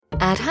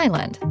At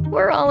Highland,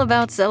 we're all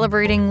about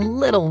celebrating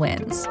little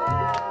wins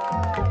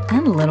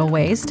and little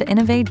ways to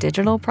innovate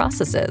digital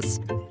processes.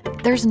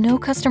 There's no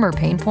customer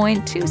pain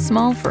point too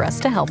small for us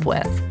to help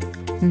with.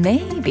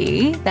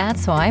 Maybe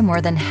that's why more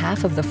than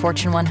half of the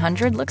Fortune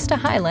 100 looks to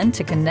Highland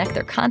to connect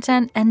their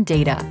content and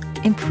data,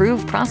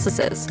 improve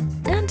processes,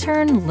 and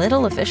turn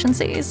little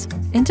efficiencies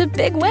into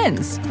big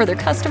wins for their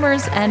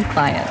customers and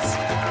clients.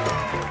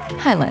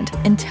 Highland,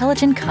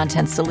 intelligent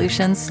content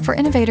solutions for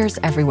innovators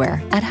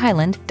everywhere at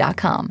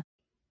highland.com.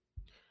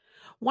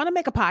 Want to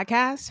make a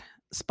podcast?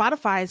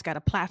 Spotify's got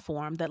a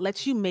platform that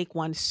lets you make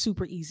one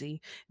super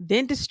easy,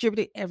 then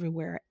distribute it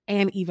everywhere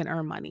and even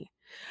earn money.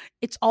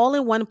 It's all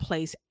in one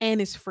place and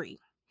it's free.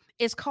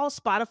 It's called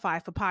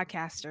Spotify for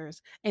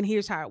Podcasters, and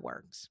here's how it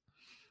works.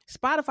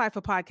 Spotify for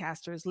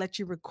Podcasters lets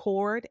you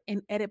record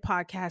and edit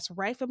podcasts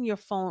right from your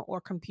phone or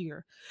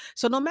computer.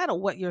 So no matter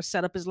what your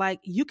setup is like,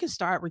 you can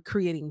start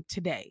recreating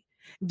today.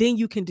 Then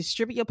you can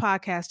distribute your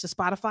podcast to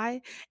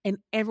Spotify and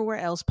everywhere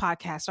else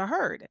podcasts are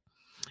heard.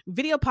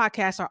 Video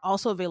podcasts are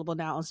also available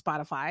now on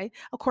Spotify.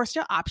 Of course,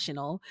 they're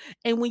optional.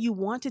 And when you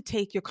want to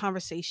take your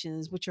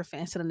conversations with your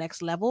fans to the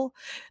next level,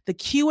 the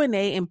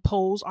Q&A and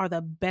polls are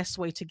the best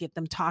way to get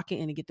them talking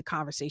and to get the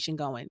conversation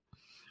going.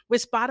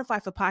 With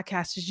Spotify for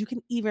Podcasters, you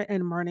can even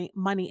earn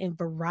money in a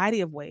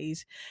variety of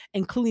ways,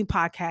 including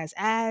podcast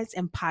ads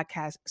and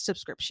podcast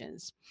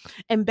subscriptions.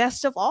 And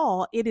best of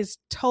all, it is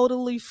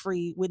totally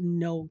free with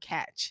no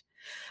catch.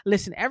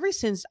 Listen, ever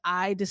since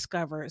I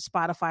discovered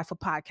Spotify for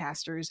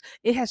Podcasters,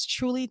 it has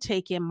truly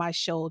taken my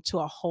show to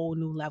a whole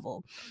new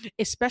level,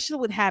 especially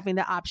with having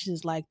the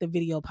options like the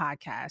video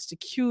podcast, the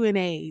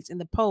Q&As,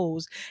 and the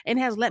polls, and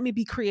has let me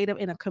be creative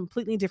in a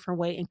completely different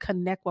way and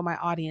connect with my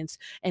audience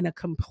in a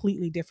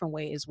completely different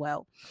way as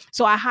well.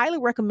 So I highly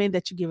recommend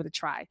that you give it a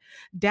try.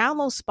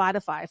 Download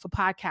Spotify for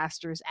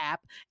Podcasters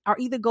app, or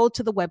either go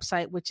to the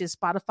website, which is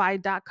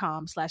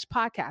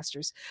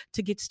spotify.com/podcasters,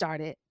 to get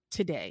started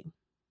today.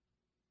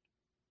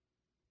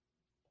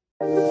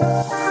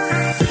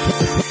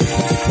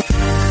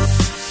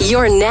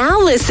 You're now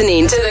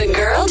listening to the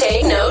Girl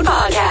Take Note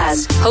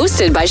podcast,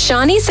 hosted by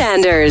Shawnee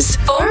Sanders,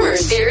 former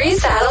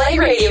Sirius satellite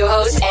radio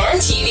host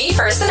and TV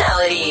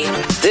personality.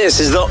 This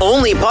is the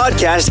only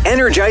podcast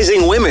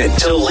energizing women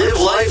to live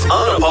life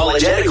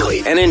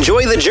unapologetically and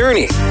enjoy the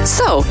journey.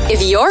 So,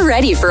 if you're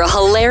ready for a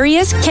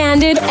hilarious,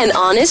 candid, and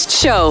honest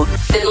show,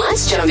 then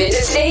let's jump into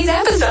today's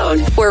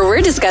episode, where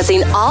we're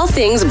discussing all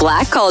things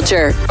Black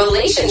culture,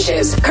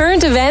 relationships,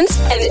 current events,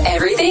 and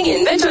everything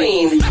in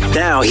between.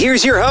 Now,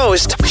 here's your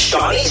host,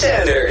 Shawnee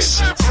Sanders.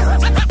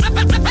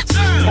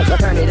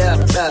 Turn it up.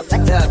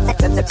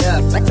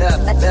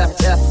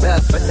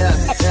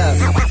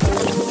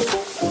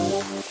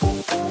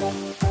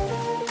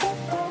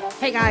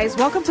 Hey guys,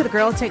 welcome to the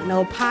Girl Take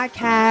Note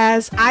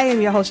podcast. I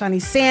am your host, Shawnee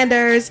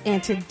Sanders,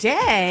 and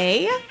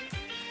today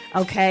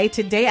I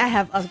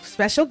have a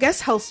special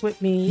guest host with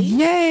me.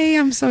 Yay,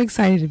 I'm so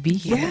excited to be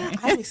here. Yeah,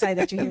 I'm excited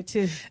that you're here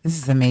too. This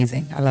is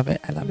amazing. I love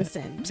it.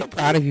 Listen, I'm so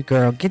proud of you,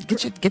 girl. Get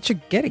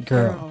it,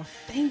 girl.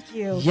 Thank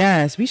you.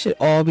 Yes, we should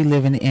all be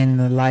living in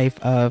the life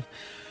of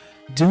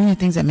doing the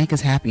things that make us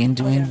happy and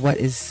doing what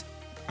is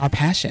our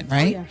passion,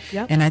 right?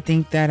 Yep. And I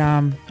think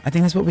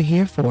that's what we're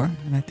here for.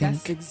 And I think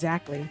that's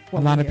exactly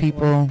what a lot of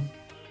people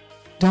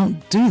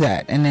don't do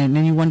that. And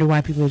then you wonder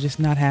why people are just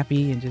not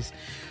happy and just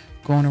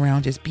going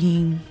around just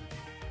being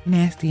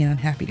nasty and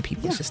unhappy to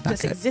people. It's just not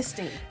good.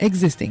 Existing,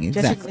 exactly.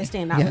 Just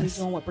existing, not really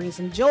doing what brings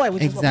them joy,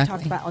 which is what we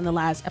talked about on the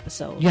last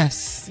episode.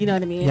 Yes. You know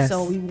what I mean? Yes.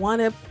 So we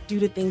want to do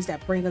the things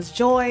that bring us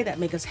joy, that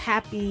make us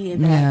happy,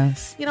 and that,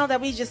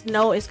 that we just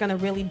know it's going to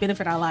really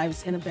benefit our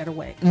lives in a better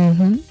way.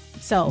 Mm-hmm.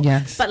 So,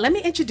 yes. But let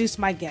me introduce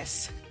my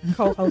guest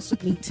co-host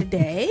with me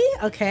today.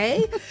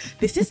 Okay.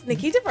 This is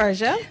Nikki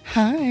DeVergia.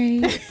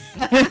 Hi.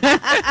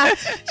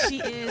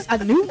 She is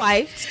a new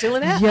wife, still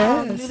in that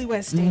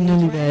newlywed stage.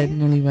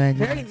 Newlywed.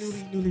 Very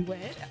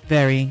newlywed.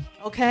 Very.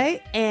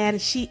 Okay.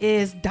 And she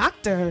is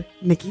Dr.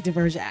 Nikki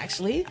DeVergia,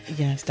 actually.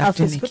 Yes, Dr. A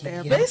physical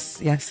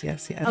therapist. Yes.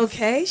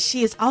 Okay.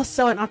 She is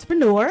also an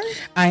entrepreneur.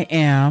 I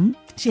am.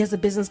 She has a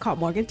business called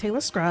Morgan Taylor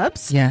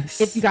Scrubs.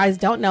 Yes. If you guys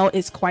don't know,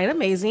 it's quite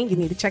amazing. You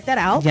need to check that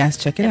out. Yes,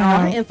 check it out.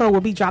 All her info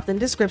will be dropped in the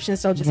description,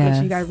 so just make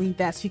sure you guys read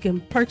that so you can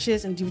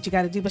purchase and do what you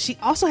got to do. But she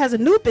also has a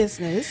new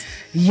business.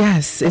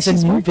 Yes, it's a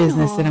new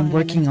business that I'm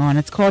working on.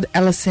 It's called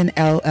Ellison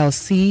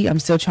LLC. I'm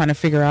still trying to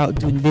figure out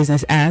doing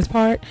business as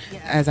part,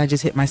 as I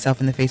just hit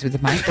myself in the face with the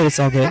mic, but it's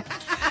all good.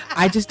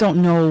 I just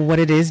don't know what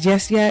it is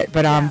just yet,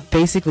 but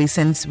basically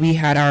since we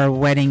had our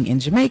wedding in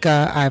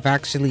Jamaica, I've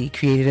actually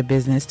created a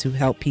business to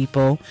help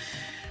people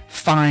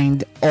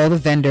find all the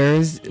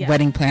vendors,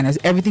 wedding planners,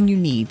 everything you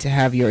need to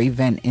have your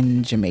event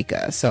in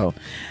Jamaica. So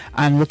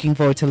I'm looking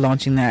forward to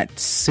launching that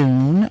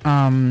soon.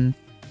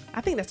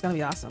 I think that's going to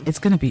be awesome. It's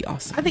going to be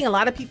awesome. I think a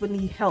lot of people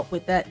need help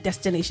with that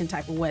destination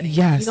type of wedding.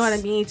 Yes. You know what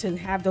I mean? To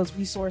have those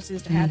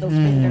resources, to have those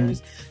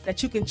vendors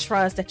that you can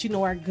trust, that you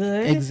know are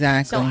good.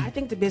 Exactly. So I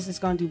think the business is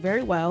going to do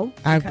very well.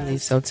 I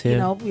believe so too. You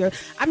know,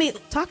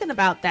 talking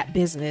about that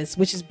business,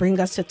 which is bring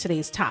us to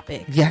today's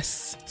topic.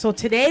 Yes. So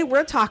today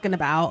we're talking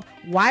about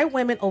why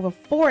women over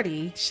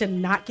 40 should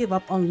not give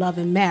up on love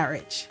and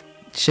marriage.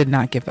 Should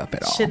not give up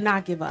at all. Should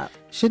not give up.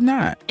 Should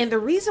not. And the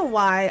reason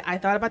why I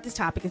thought about this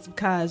topic is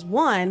because,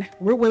 one,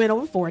 we're women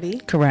over 40.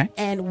 Correct.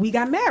 And we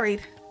got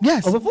married.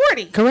 Yes. Over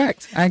 40.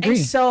 Correct. I agree.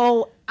 And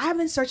so I've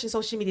been searching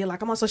social media.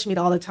 Like, I'm on social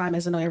media all the time,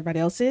 as I know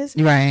everybody else is.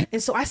 Right.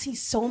 And so I see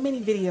so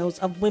many videos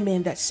of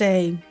women that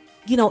say,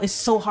 you know, it's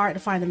so hard to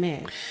find a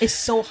man. It's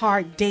so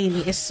hard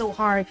dating. It's so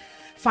hard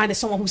finding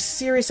someone who's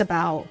serious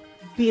about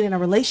being in a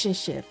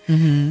relationship.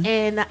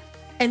 And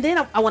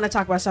then I want to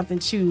talk about something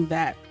too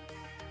that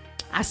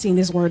I've seen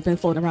this word been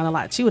floating around a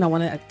lot too, and I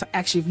want to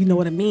actually, if you know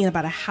what I mean,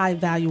 about a high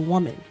value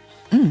woman.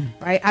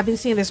 Right? I've been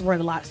seeing this word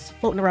a lot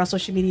floating around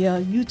social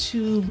media,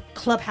 YouTube,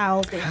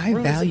 Clubhouse. High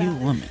value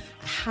woman.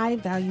 High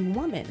value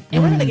woman.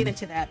 And we're going to get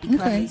into that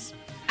because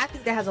I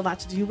think that has a lot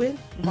to do with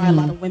why a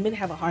lot of women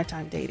have a hard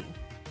time dating.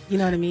 You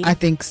know what I mean? I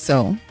think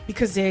so.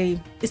 Because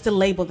it's the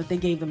label that they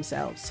gave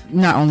themselves.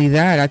 Not only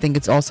that, I think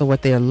it's also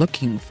what they're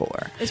looking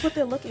for. It's what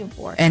they're looking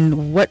for. And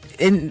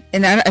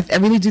I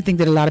really do think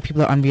that a lot of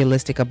people are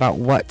unrealistic about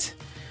what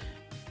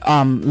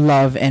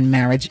love and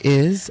marriage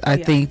is. I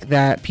think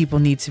that people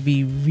need to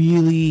be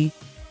really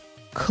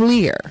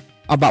clear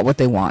about what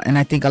they want. And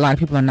I think a lot of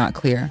people are not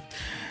clear.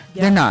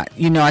 Yeah. They're not.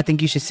 You know, I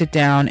think you should sit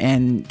down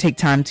and take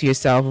time to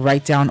yourself,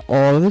 write down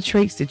all of the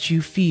traits that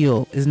you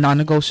feel is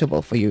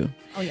non-negotiable for you.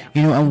 Oh, yeah.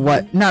 You know, and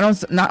what,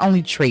 not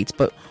only traits,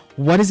 but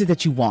what is it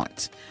that you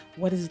want?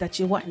 What is it that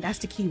you want? And that's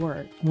the key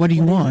word. What do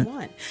you want?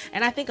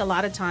 And I think a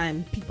lot of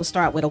time people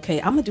start with, okay,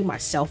 I'm going to do my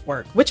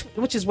self-work,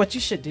 which is what you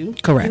should do.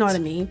 Correct. You know what I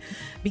mean?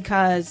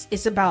 Because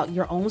it's about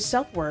your own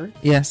self-worth.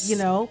 Yes. You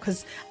know,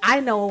 because I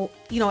know,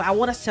 you know, I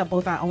want us to tell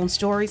both our own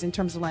stories in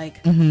terms of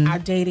like our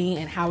dating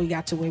and how we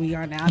got to where we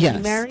are now to be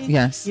married.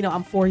 Yes. You know,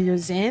 I'm 4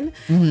 years in,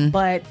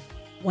 but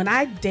when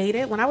I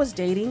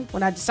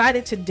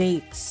decided to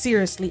date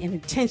seriously and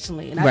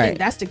intentionally, and I think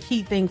that's the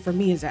key thing for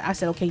me, is that I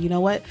said, okay, you know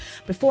what?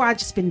 Before I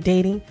just been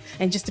dating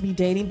and just to be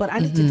dating, but I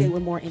need to date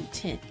with more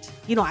intent.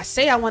 You know, I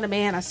say I want a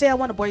man, I say I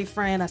want a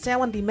boyfriend, I say I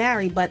want to be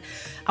married, but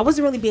I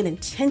wasn't really being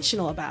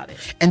intentional about it.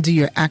 And do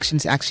your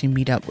actions actually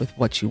meet up with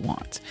what you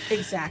want?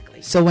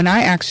 Exactly. So when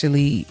I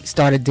actually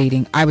started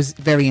dating, I was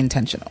very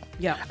intentional.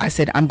 Yeah. I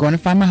said, I'm going to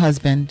find my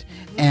husband,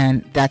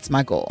 and that's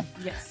my goal.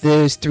 Yes.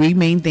 There's 3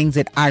 main things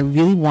that I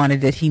really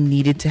wanted that he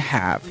needed to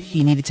have.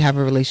 He needed to have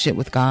a relationship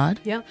with God.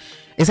 Yeah.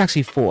 It's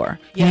actually 4.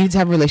 He needed to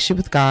have a relationship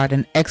with God,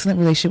 an excellent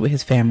relationship with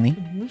his family.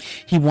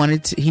 He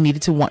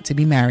needed to want to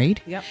be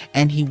married,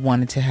 and he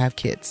wanted to have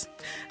kids.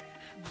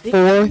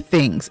 4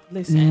 things.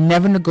 Listen.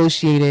 Never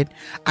negotiated.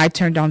 I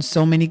turned down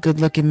so many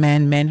good-looking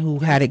men who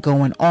had it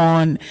going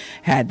on,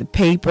 had the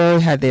paper,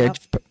 had their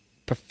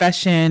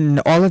profession,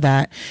 and all of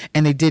that,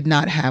 and they did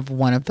not have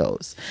one of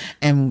those.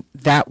 And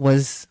that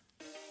was,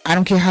 I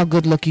don't care how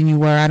good-looking you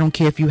were. I don't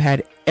care if you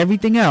had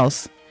everything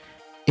else.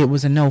 It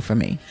was a no for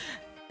me.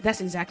 That's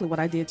exactly what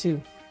I did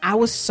too. I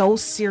was so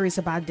serious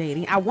about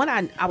dating. I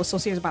was so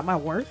serious about my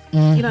worth. You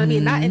know what I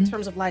mean? Not in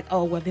terms of like,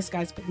 oh, well, this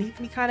guy's beneath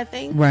me kind of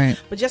thing. Right.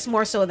 But just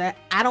more so that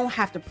I don't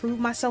have to prove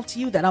myself to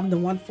you, that I'm the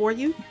one for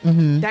you.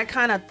 That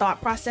kind of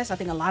thought process. I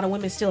think a lot of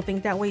women still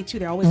think that way too.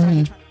 They're always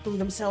trying to prove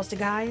themselves to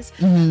guys.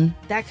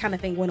 That kind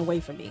of thing went away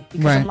from me.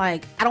 Because I'm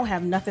like, I don't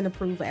have nothing to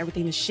prove, but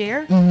everything to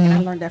share. And I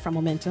learned that from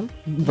Momentum.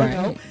 Right.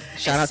 You know?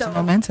 Shout out to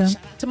Momentum.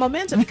 Shout out to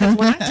Momentum. Because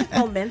when I took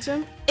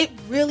Momentum, it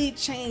really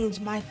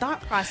changed my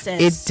thought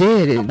process. It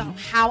did. About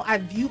how I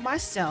view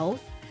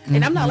myself.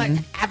 And I'm not like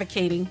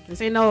advocating.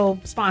 This ain't no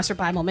sponsored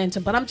by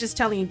Momentum, but I'm just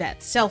telling you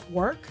that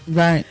self-work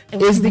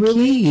is the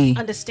key.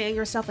 Understand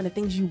yourself and the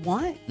things you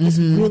want is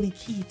really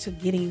key to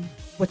getting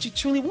what you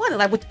truly want.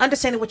 Like with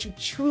understanding what you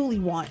truly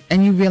want.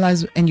 And you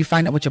realize and you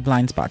find out what your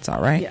blind spots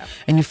are, right? Yeah.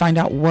 And you find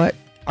out what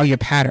are your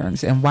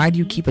patterns and why do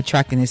you keep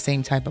attracting the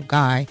same type of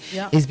guy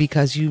is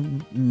because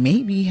you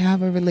maybe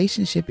have a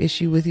relationship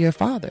issue with your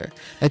father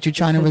that you're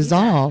trying to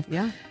resolve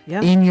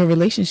in your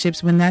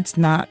relationships when that's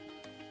not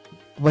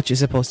what you're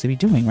supposed to be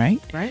doing,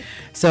 right?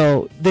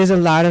 So there's a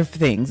lot of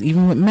things.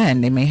 Even with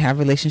men, they may have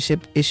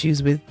relationship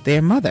issues with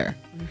their mother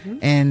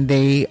and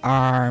they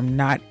are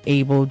not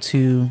able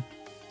to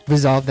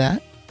resolve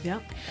that. Yeah,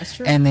 that's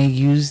true. And they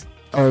use,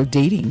 or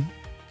dating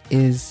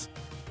is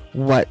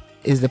what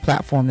is the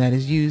platform that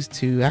is used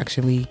to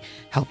actually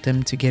help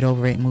them to get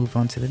over it and move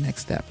on to the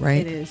next step,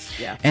 right? It is,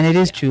 yeah. And it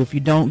is true. If you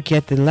don't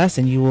get the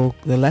lesson,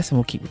 the lesson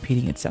will keep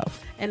repeating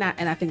itself. And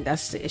I think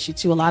that's the issue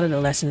too. A lot of the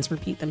lessons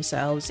repeat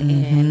themselves,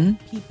 and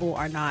people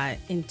are not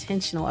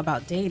intentional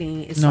about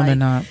dating. It's they're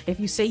not. If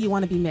you say you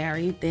want to be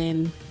married,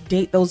 then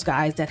date those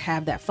guys that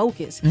have that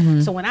focus.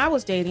 So when I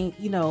was dating,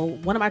 you know,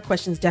 one of my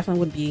questions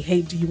definitely would be,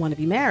 hey, do you want to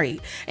be married?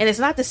 And it's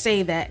not to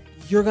say that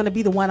you're going to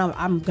be the one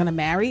I'm going to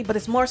marry, but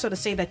it's more so to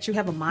say that you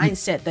have a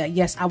mindset that,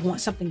 yes, I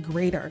want something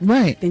greater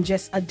than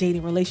just a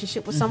dating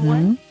relationship with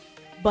someone.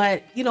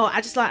 But, you know,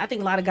 I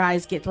think a lot of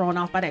guys get thrown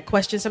off by that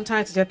question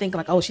sometimes because they're thinking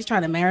like, oh, she's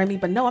trying to marry me.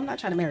 But no, I'm not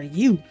trying to marry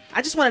you.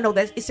 I just want to know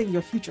that it's in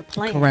your future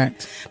plan.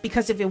 Correct.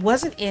 Because if it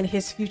wasn't in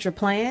his future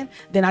plan,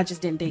 then I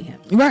just didn't date him.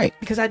 Right.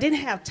 Because I didn't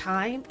have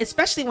time,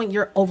 especially when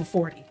you're over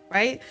 40,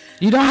 right?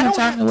 You don't have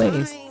time to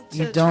waste.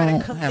 You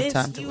don't have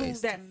time to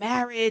waste. That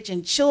marriage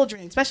and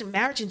children, especially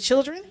marriage and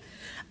children,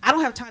 I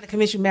don't have time to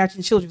convince you marriage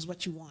and children is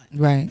what you want.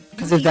 Right.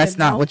 Because if that's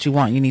not what you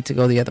want, you need to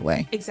go the other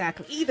way.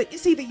 Exactly.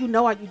 It's either you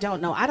know or you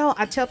don't know.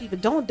 I tell people,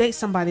 don't date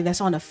somebody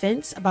that's on the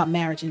fence about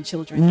marriage and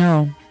children.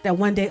 No. That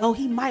one day,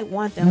 he might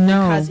want them.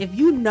 No. Because if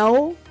you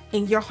know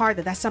in your heart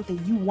that that's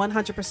something you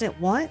 100%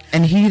 want.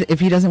 And if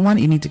he doesn't want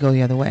it, you need to go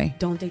the other way.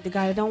 Don't date the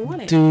guy that don't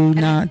want it. Do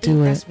not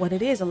do it. That's what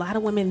it is. A lot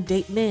of women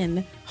date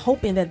men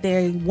hoping that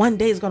they one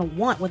day is going to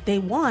want what they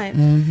want.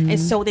 And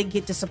so they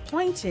get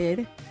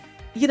disappointed.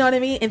 You know what I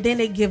mean? And then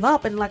they give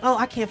up and like,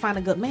 I can't find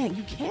a good man.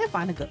 You can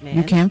find a good man.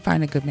 You can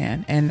find a good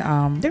man. And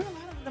there are a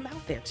lot of them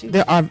out there too.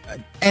 There are,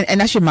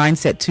 and that's your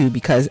mindset too,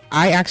 because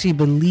I actually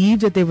believe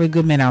that there were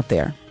good men out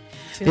there.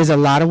 There's a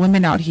lot of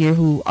women out here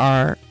who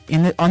are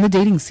on the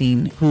dating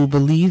scene who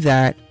believe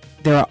that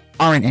there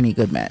aren't any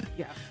good men.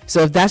 Yeah.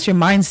 So if that's your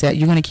mindset,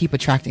 you're going to keep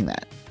attracting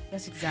that.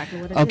 That's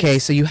exactly what it is. Okay,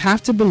 so you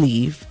have to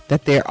believe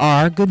that there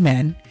are good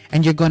men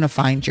and you're going to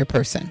find your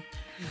person.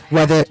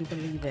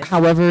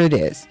 However it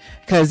is,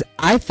 because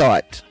I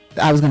thought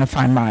I was going to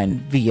find mine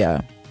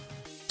via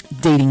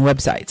dating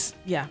websites.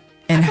 Yeah.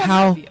 And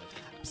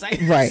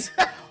right.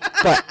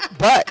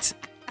 but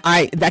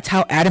that's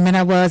how adamant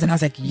I was. And I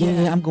was like,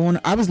 I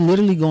was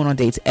literally going on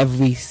dates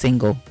every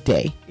single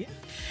day. Yeah.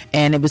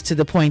 And it was to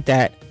the point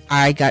that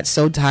I got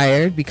so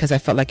tired because I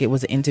felt like it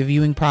was an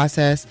interviewing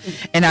process.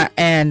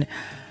 And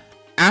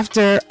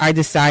after I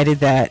decided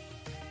that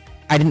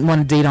I didn't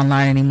want to date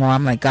online anymore,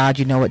 I'm like, God,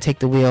 you know what? Take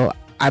the wheel.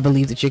 I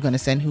believe that you're going to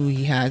send who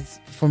he has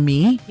for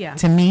me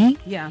to me.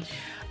 Yeah.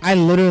 I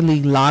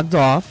literally logged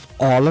off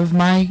all of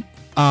my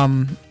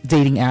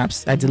dating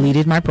apps. I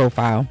deleted my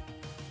profile.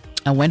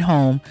 I went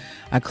home.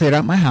 I cleared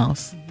out my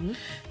house,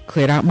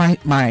 cleared out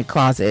my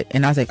closet.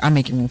 And I was like, I'm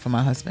making room for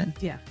my husband.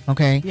 Yeah.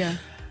 Okay. Yeah.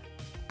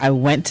 I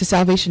went to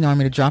Salvation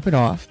Army to drop it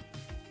off.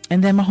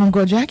 And then my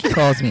homegirl Jackie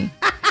calls me.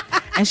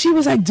 And she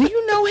was like, do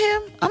you know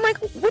him? I'm like,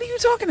 what are you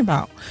talking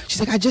about? She's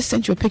like, I just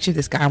sent you a picture of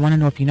this guy. I want to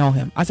know if you know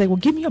him. I was like, well,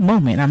 give me a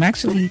moment. I'm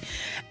actually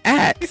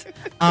at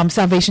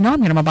Salvation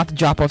Army and I'm about to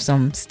drop off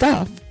some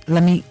stuff.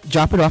 Let me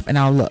drop it off and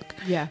I'll look.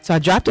 Yeah. So I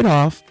dropped it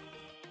off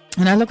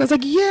and I looked. I was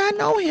like, yeah, I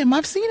know him.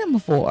 I've seen him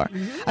before.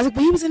 I was like,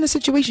 but he was in a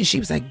situation. She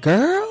was like,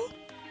 girl,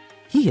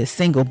 he is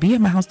single. Be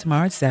at my house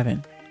tomorrow at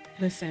 7.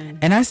 Listen.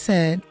 And I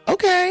said,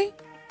 okay.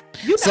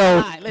 You not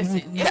lie.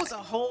 Listen, it was a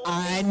whole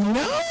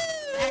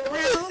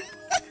background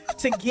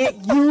to get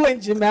you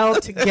and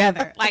Jamel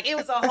together. Like, it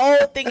was a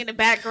whole thing in the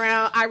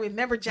background. I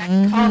remember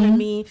Jackie calling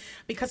me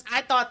because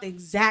I thought the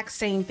exact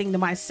same thing to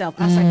myself.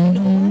 I was like, you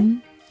know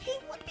what? He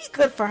would be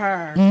good for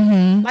her.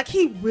 Like,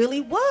 he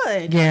really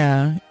would.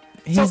 Yeah.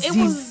 So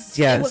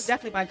it was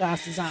definitely by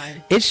God's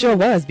design. It sure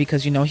was,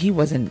 because, he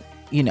wasn't,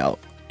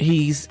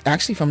 he's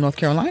actually from North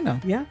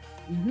Carolina. Yeah.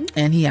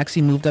 And he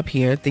actually moved up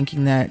here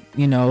thinking that,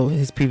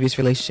 his previous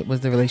relationship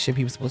was the relationship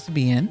he was supposed to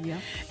be in. Yeah.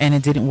 And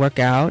it didn't work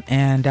out.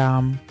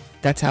 And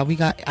that's how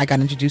I got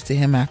introduced to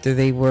him after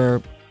they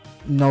were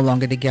no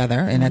longer together.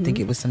 And I think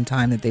it was some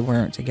time that they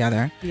weren't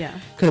together. Yeah.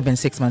 Could have been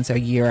 6 months or a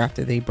year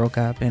after they broke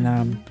up.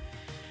 And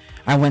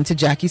I went to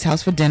Jackie's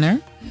house for dinner.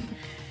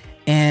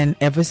 And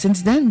ever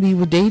since then, we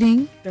were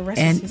dating. The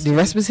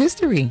rest was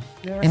history.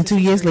 And 2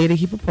 years later,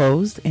 he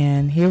proposed.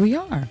 And here we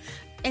are.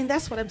 And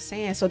that's what I'm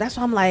saying. So that's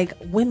why I'm like,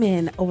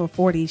 women over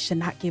 40 should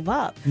not give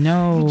up.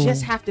 No. You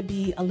just have to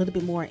be a little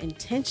bit more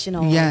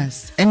intentional.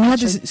 Yes. And you have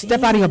to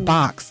step out of your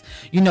box.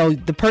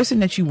 The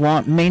person that you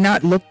want may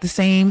not look the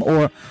same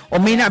or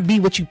may not be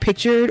what you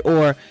pictured,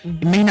 or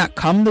it may not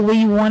come the way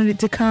you wanted it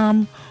to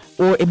come,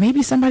 or it may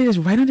be somebody that's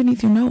right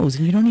underneath your nose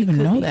and you don't even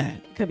know that.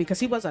 It could be, because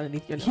he was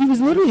underneath your nose. He was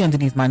literally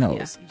underneath my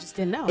nose. Yeah, you just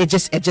didn't know. It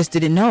just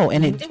didn't know.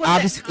 And it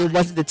obviously it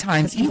wasn't the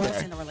time either. He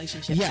was in a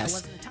relationship. Yes. It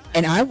wasn't the time.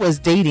 And I was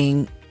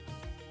dating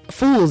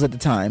fools at the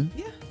time,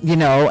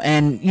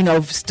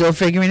 and still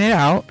figuring it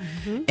out.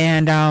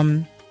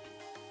 And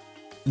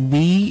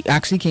we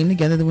actually came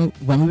together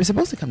when we were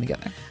supposed to come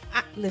together.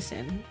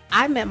 Listen,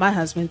 I met my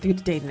husband through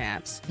the dating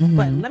apps,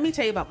 but let me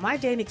tell you about my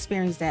dating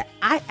experience, that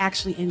I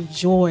actually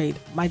enjoyed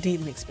my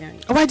dating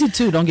experience. Oh, I did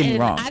too, don't get me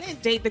wrong. I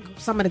didn't date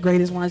some of the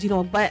greatest ones,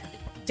 but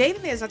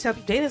dating is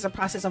a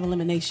process of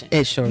elimination.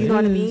 It sure is. You know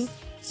what I mean?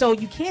 So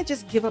you can't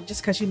just give up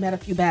just because you met a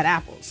few bad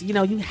apples.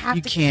 You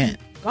have to keep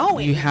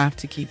going. You have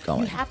to keep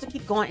going. You have to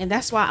keep going. And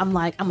that's why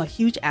I'm a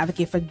huge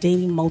advocate for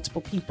dating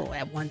multiple people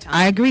at one time.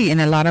 I agree.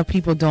 And a lot of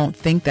people don't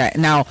think that.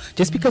 Now,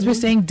 just because we're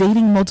saying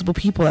dating multiple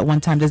people at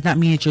one time does not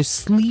mean that you're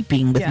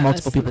sleeping with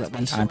multiple people at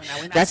one time.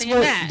 That's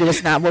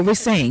not what we're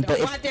saying. But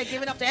if they're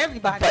giving up to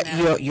everybody.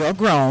 But you're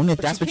grown. If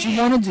that's what you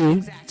want to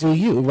do, do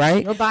you,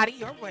 right? Your body,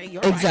 your way,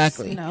 your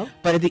exactly. rights,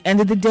 But at the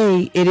end of the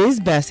day, it is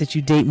best that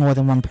you date more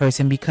than one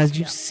person because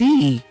you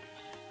see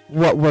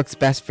what works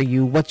best for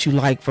you, what you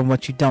like from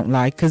what you don't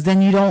like, because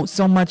then you don't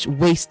so much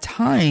waste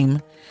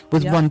time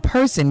with one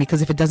person,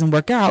 because if it doesn't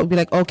work out, be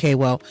like, okay,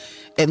 well,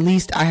 at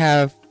least I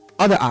have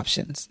other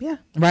options. Yeah.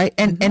 Right.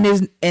 And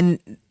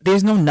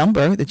there's no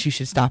number that you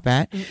should stop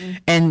at.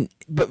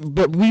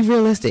 But be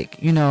realistic,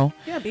 Yeah,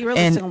 be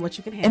realistic on what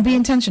you can handle. And be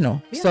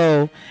intentional. Yeah.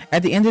 So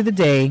at the end of the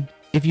day,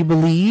 if you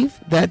believe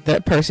that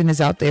that person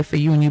is out there for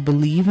you and you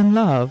believe in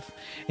love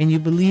and you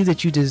believe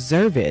that you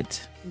deserve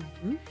it,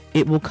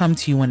 it will come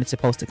to you when it's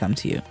supposed to come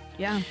to you.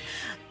 Yeah.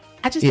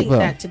 I just think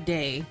that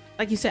today,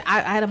 like you said,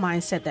 I had a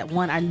mindset that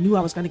I knew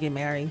I was going to get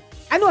married.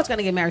 I knew I was going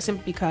to get married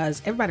simply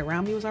because everybody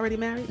around me was already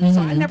married. So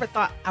I never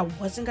thought I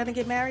wasn't going to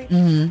get married.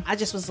 I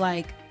just was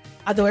like,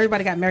 although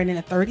everybody got married in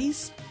their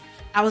 30s,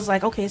 I was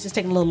like, okay, it's just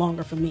taking a little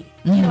longer for me.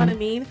 You know what I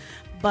mean?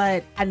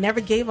 But I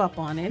never gave up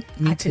on it.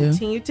 I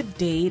continued to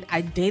date. I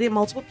dated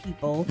multiple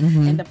people.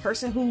 And the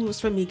person who was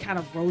for me kind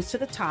of rose to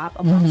the top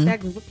amongst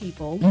that group of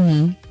people.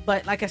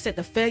 But like I said,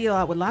 the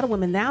failure with a lot of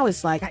women now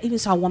is like, I even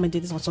saw a woman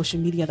did this on social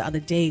media the other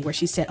day where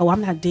she said, oh,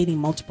 I'm not dating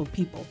multiple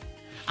people.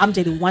 I'm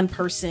dating one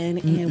person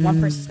and one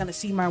person's going to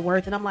see my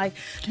worth. And I'm like,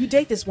 you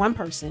date this one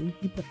person.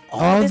 You put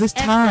all this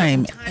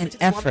time and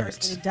into effort. One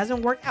person, and it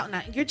doesn't work out.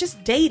 Now you're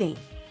just dating.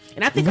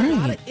 And I think a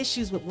lot of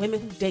issues with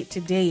women who date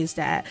today is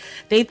that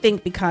they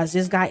think because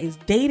this guy is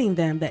dating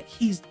them that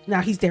he's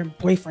their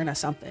boyfriend or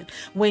something.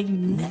 When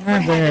you never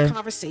had the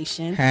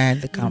conversation.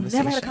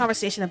 Never had a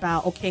conversation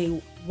about, okay,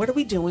 what are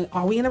we doing?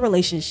 Are we in a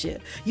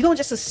relationship? You don't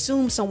just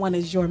assume someone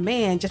is your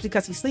man just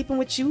because he's sleeping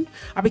with you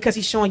or because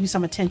he's showing you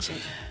some attention.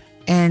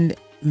 And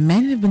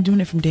men have been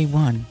doing it from day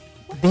one.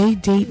 They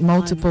date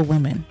multiple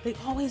women. They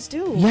always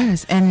do.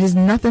 Yes, and there's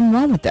nothing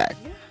wrong with that.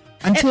 Yeah.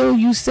 Until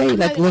you say,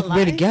 like, look,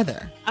 we're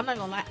together. I'm not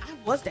gonna lie, I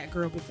was that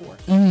girl before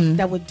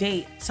that would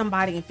date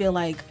somebody and feel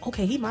like,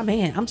 okay, he's my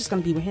man, I'm just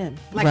gonna be with him.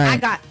 Like, I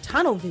got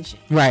tunnel vision.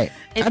 Right.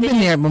 And I've been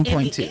there at one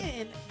point too.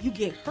 End, you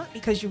get hurt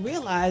because you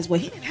realize, well,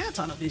 he didn't have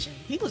tunnel vision.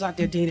 He was out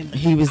there dating me.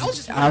 He was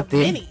just out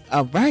there.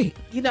 Right.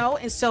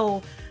 And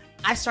so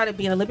I started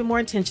being a little bit more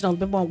intentional, a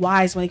little bit more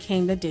wise when it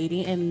came to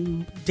dating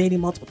and dating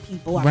multiple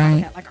people. I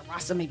probably had like a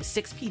roster, maybe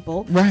 6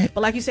 people. Right.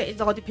 But like you said,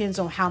 it all depends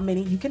on how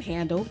many you can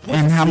handle.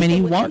 And how many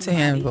you want to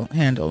handle.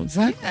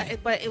 Exactly. Yeah,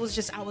 but it was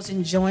just, I was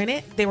enjoying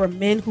it. There were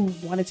men who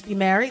wanted to be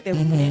married. There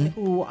were men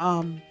who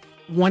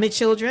wanted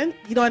children.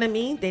 You know what I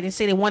mean? They didn't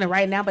say they wanted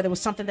right now, but it was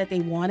something that they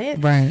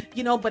wanted. Right.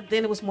 But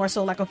then it was more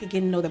so like, okay,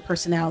 getting to know their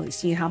personality,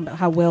 seeing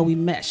how well we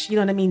mesh. You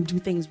know what I mean? Do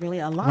things really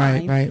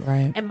align.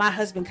 Right. And my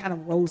husband kind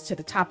of rose to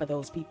the top of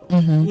those people,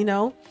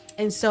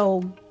 And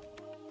so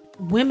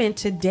women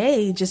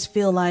today I just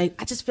feel like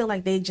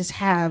they just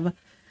have,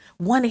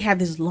 they have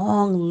this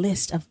long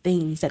list of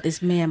things that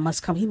this man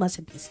must come. He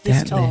must be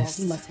this tall. List.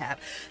 He must have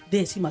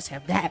this. He must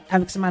have that.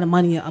 X amount of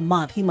money a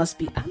month. He must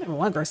be. I remember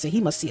one girl said he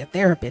must see a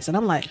therapist, and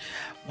I'm like,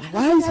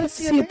 why does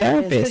he see a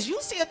therapist? Because you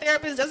see a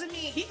therapist doesn't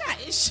mean he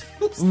got issues,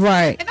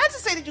 right? And not to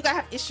say that you gotta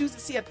have issues to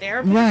see a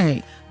therapist,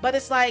 right? But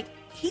it's like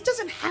he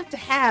doesn't have to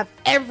have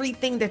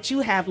everything that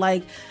you have.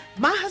 Like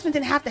my husband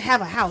didn't have to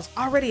have a house.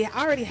 I already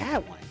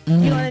had one.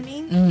 You know what I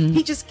mean?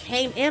 He just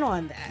came in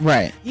on that.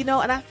 Right.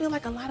 And I feel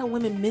like a lot of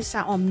women miss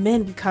out on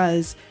men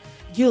because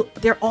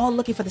they're all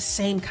looking for the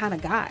same kind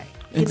of guy.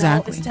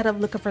 Exactly. Instead of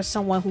looking for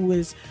someone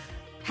who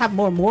have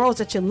more morals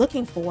that you're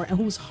looking for and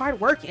who's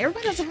hardworking.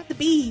 Everybody doesn't have to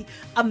be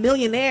a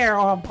millionaire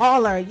or a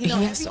baller. He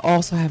has to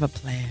also have a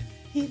plan.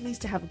 He needs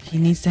to have a plan. He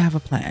needs to have a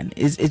plan.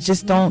 It's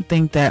just don't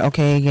think that,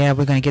 okay, yeah,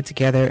 we're going to get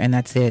together and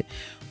that's it.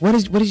 What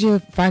is your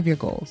 5-year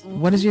goals?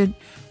 What is your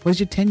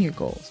 10-year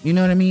goals? You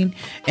know what I mean?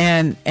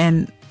 And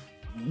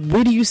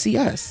where do you see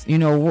us?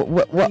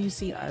 What do you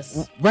see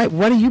us? Right.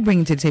 What are you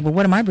bringing to the table?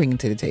 What am I bringing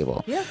to the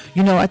table? Yeah.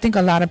 I think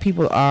a lot of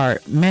people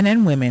men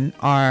and women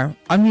are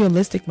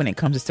unrealistic when it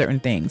comes to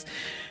certain things.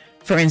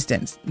 For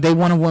instance, they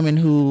want a woman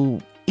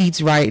who eats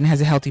right and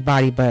has a healthy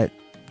body, but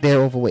they're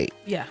overweight.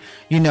 Yeah.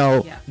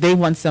 They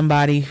want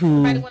somebody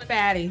who... Everybody want a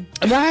baddie.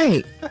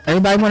 Right.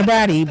 Everybody want a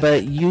baddie,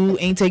 but you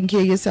ain't taking care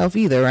of yourself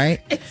either, right?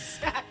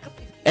 Exactly.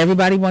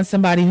 Everybody wants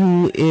somebody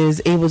who is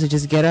able to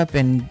just get up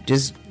and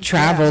just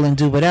travel and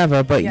do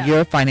whatever, but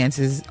your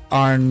finances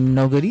are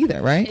no good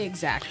either, right?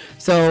 Exactly.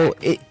 So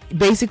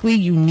basically,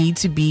 you need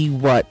to be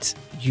what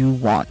you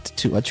want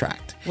to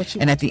attract.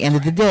 And at the end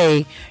of the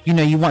day,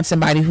 you want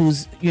somebody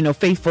who's,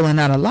 faithful and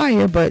not a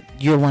liar, but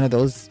you're one of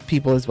those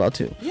people as well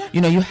too. Yeah.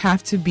 You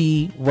have to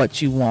be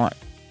what you want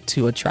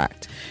to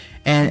attract.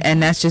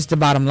 And that's just the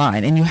bottom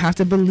line. And you have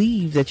to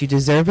believe that you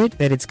deserve it,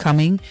 that it's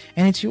coming,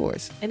 and it's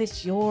yours. And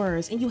it's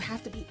yours. And you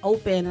have to be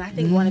open. And I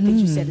think one of the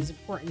things you said is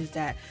important is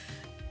that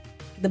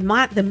the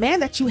man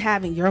that you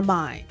have in your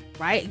mind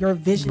right? Your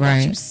vision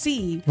that you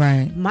see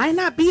might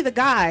not be the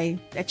guy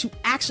that you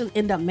actually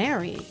end up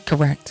marrying.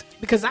 Correct.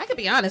 Because I could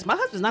be honest, my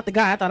husband's not the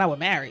guy I thought I would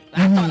marry.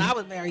 I thought I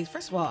would marry,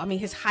 first of all, I mean,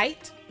 his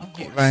height, of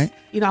course. Right.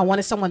 You know, I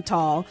wanted someone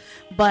tall,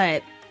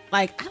 but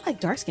like, I like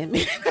dark-skinned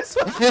men. That's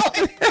what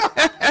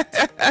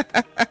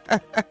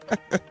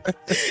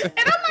and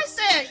I'm not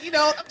saying, you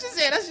know, I'm just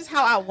saying that's just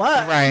how I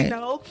was. Right. You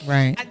know?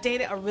 Right. I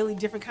dated a really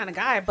different kind of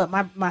guy, but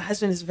my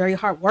husband is a very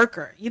hard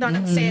worker. You know what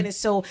I'm saying? And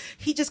so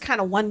he just kind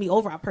of won me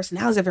over. Our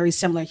personalities are very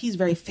similar. He's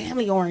very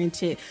family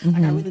oriented.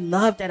 Like, I really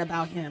love that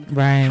about him.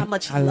 Right. How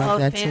much he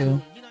loved family.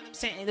 Too.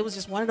 And it was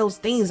just one of those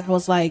things. I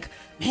was like,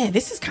 man,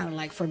 this is kind of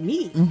like for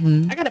me.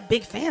 I got a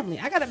big family.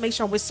 I got to make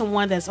sure I'm with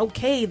someone that's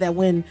okay, that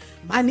when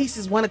my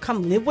nieces want to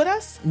come live with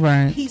us,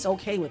 he's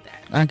okay with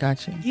that. I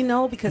got you. You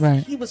know,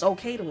 because he was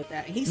okay with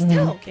that. And he's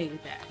still okay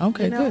with that.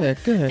 Okay, you know?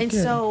 good. And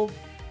so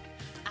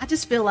I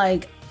just feel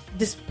like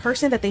this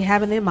person that they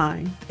have in their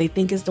mind, they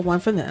think is the one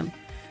for them,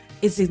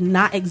 is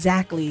not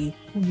exactly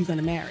who you're going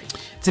to marry.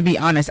 To be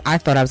honest, I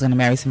thought I was going to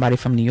marry somebody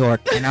from New York.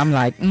 And I'm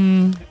like,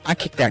 I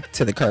kicked that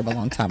to the curb a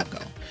long time ago.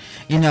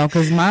 You know,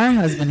 because my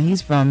husband,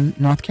 he's from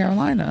North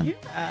Carolina.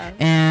 Yeah.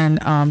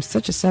 And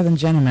such a Southern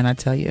gentleman, I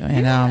tell you.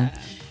 And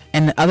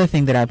and the other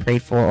thing that I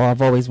prayed for, or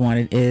I've always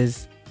wanted,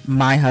 is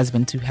my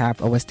husband to have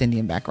a West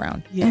Indian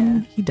background. Yeah.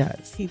 And he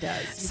does. He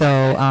does.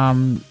 So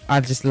I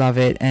just love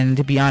it. And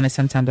to be honest,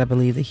 sometimes I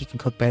believe that he can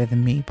cook better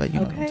than me. But, you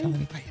know, don't tell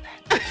anybody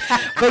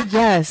that. But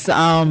yes,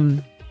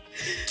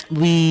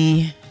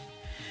 we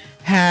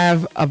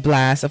have a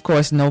blast. Of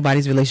course,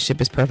 nobody's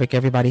relationship is perfect.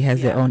 Everybody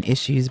has their own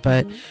issues.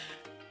 But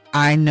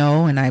I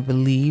know and I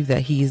believe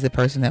that he is the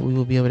person that we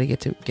will be able to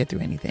get through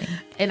anything.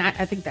 And I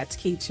think that's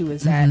key too,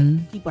 is that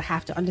people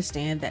have to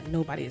understand that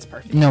nobody is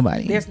perfect.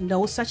 Nobody. There's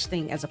no such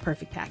thing as a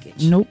perfect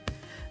package. Nope.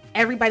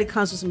 Everybody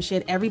comes with some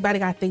shit. Everybody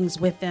got things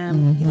with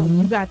them. You know,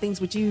 you got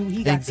things with you.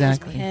 He got things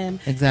with him.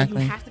 Exactly.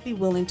 And you have to be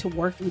willing to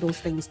work through those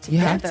things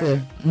together. You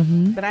have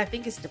to. But I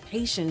think it's the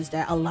patience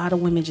that a lot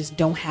of women just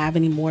don't have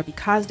anymore,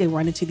 because they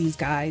run into these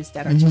guys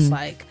that are just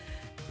like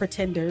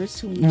pretenders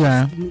who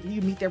just,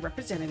 you meet their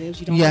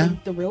representatives. You don't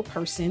meet the real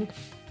person,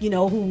 you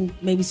know, who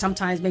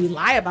sometimes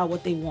lie about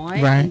what they want.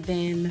 And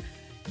then,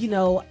 you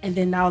know, and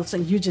then now all of a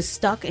sudden you're just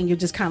stuck and you're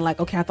just kind of like,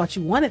 okay, I thought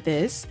you wanted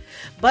this.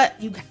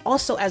 But you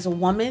also, as a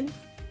woman,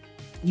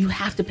 you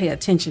have to pay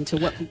attention to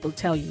what people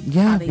tell you.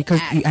 Yeah,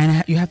 because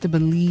you have to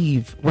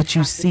believe what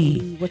you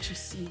see.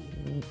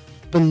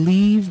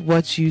 Believe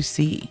what you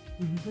see.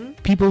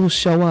 People will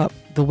show up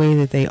the way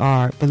that they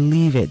are.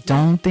 Believe it.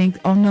 Don't think,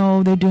 oh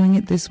no, they're doing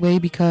it this way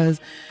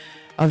because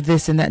of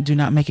this and that. Do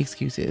not make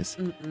excuses.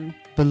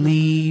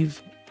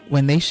 Believe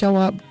when they show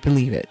up.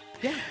 Believe it.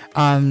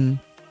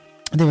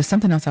 There was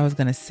something else I was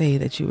going to say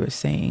that you were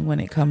saying when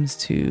it comes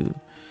to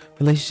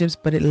relationships,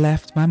 but it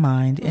left my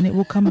mind, and it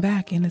will come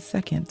back in a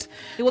second.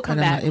 It will come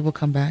back. It will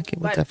come back. It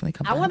will definitely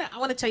come back. I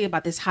want to tell you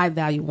about this high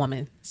value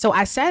woman. So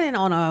I sat in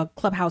on a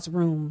Clubhouse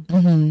room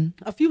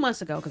a few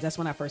months ago, because that's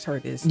when I first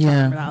heard this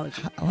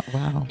terminology.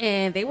 Wow.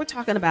 And they were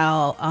talking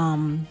about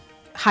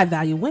high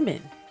value women.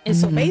 And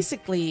so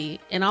basically,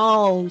 in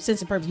all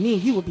sense and purpose, me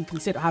and you would be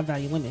considered high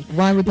value women.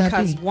 Why would that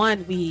be? Because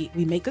one, we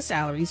make good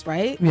salaries,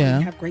 right? Yeah.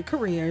 We have great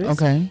careers.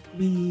 Okay.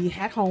 We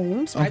had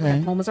homes, right? Okay. We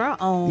have homes of our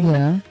own.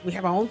 Yeah. We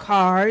have our own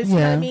cars. You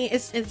know what I mean?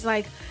 It's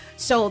like,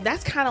 so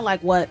that's kind of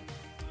like what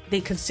they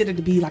consider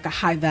to be like a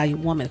high value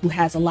woman, who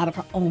has a lot of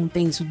her own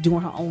things, who's doing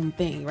her own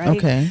thing, right?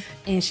 Okay.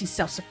 And she's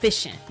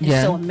self-sufficient. And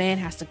so a man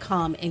has to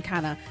come and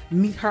kind of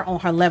meet her on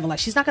her level. Like,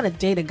 she's not going to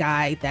date a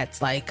guy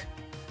that's like,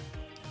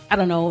 I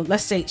don't know,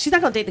 let's say she's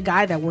not going to date the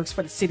guy that works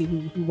for the city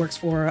who works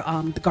for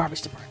the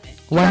garbage department.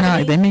 Why not? I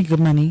mean? They make good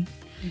money.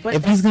 But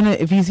if he's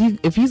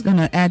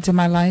gonna add to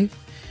my life,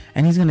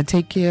 and he's gonna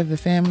take care of the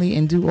family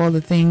and do all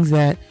the things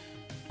that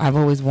I've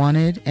always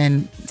wanted,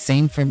 and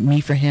same for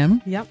me for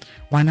him. Yep.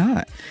 Why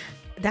not?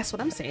 That's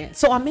what I'm saying.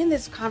 So I'm in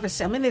this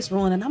conversation, I'm in this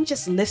room, and I'm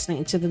just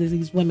listening to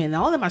these women.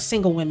 All of them are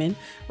single women,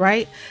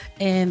 right?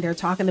 And they're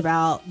talking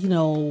about, you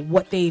know,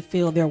 what they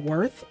feel they're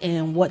worth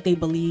and what they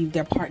believe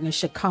their partner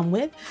should come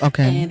with.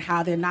 Okay. And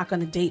how they're not going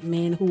to date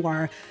men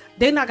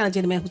they're not going to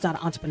date a man who's not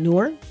an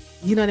entrepreneur.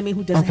 You know what I mean?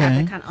 Who doesn't have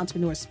that kind of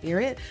entrepreneur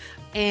spirit.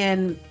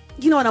 And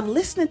you know, and I'm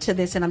listening to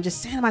this and I'm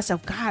just saying to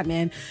myself, God,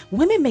 man,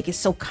 women make it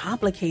so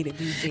complicated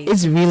these days.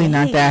 It's really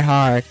not that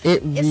hard.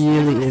 It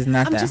really is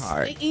not that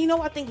hard. You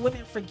know, I think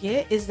women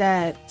forget is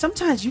that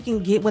sometimes you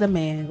can get with a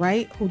man,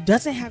 right, who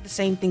doesn't have the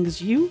same thing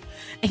as you.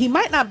 And he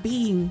might not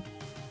be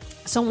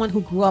someone who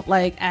grew up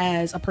like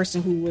as a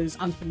person who was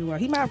entrepreneur.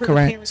 He might have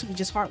parents who were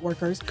just hard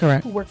workers,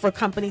 who work for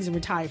companies and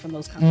retired from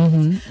those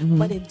companies.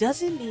 But it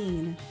doesn't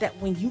mean that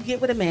when you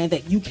get with a man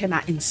that you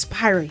cannot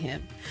inspire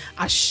him.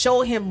 I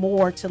show him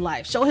more to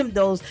life. Show him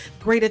those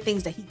greater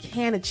things that he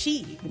can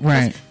achieve.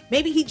 Right.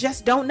 Maybe he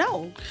just don't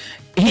know.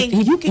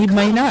 He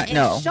may not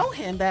know. Show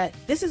him that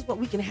this is what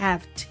we can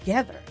have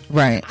together.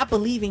 Right. I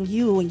believe in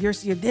you and you're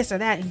this or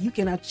that, and you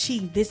can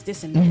achieve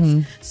this, and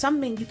this.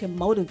 Some men you can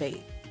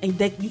motivate. and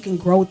that you can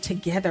grow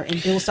together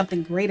and build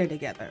something greater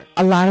together.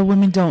 A lot of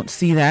women don't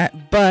see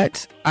that,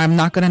 but I'm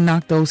not going to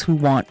knock those who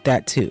want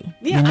that too.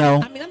 Yeah, you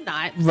know? I mean, I'm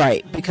not.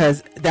 Right,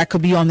 because that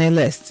could be on their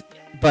list.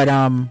 But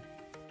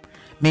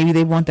maybe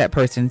they want that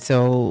person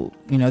so,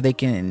 they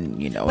can,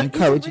 But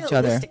encourage each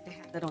other. To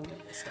have that on your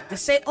list, to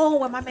say, oh,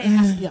 well, my man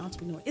has to be an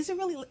entrepreneur.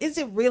 Is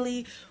it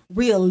really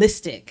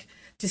realistic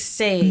to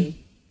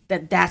say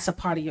that that's a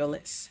part of your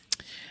list?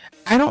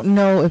 I don't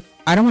know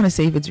I don't want to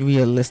say if it's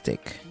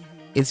realistic.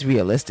 It's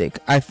realistic.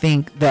 I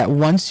think that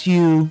once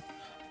you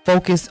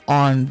focus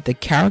on the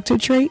character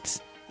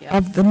traits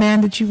of the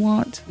man that you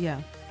want,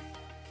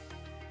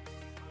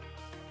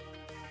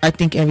 I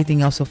think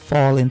everything else will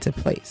fall into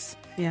place.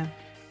 Yeah.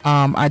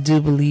 I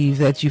do believe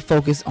that you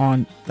focus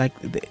on, like,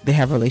 they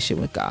have a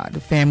relationship with God,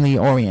 family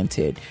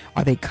oriented.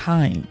 Are they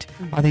kind?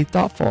 Are they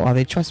thoughtful? Are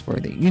they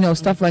trustworthy?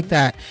 Stuff like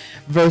that.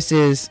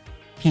 Versus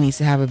he needs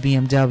to have a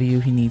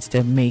BMW. He needs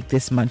to make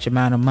this much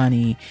amount of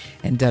money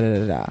and da da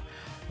da da.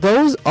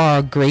 Those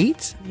are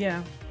great.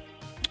 Yeah.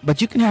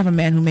 But you can have a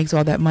man who makes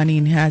all that money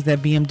and has that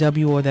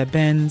BMW or that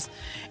Benz,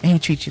 and he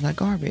treats you like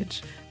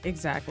garbage.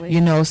 Exactly.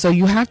 So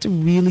you have to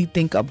really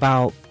think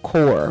about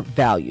core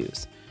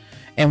values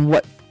and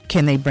what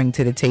can they bring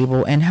to the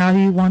table and how do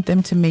you want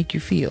them to make you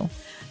feel.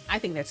 I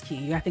think that's key.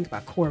 You gotta think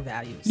about core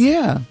values.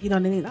 Yeah. You know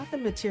what I mean? Not the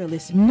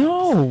materialistic.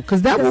 No,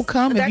 because that will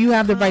come if you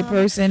have the right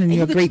person and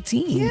you're a great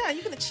team. Yeah,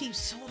 you can achieve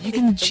so many. You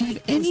can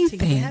achieve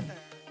anything.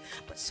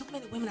 But so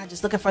many women are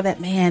just looking for that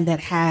man that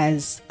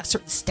has a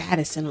certain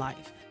status in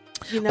life.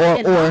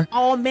 And or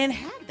all men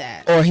have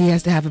that. Or he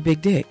has to have a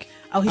big dick.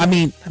 Oh,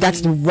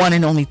 that's the one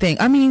and only thing.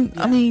 I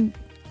mean,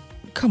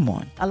 come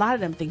on. A lot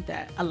of them think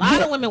that. A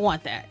lot of women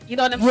want that. You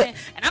know what I'm saying?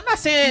 And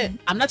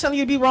I'm not telling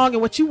you to be wrong in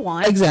what you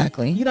want.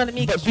 Exactly. You know what I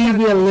mean? But be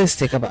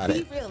realistic about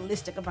it. Be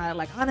realistic about it.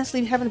 Like,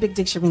 honestly, having a big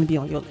dick should really be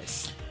on your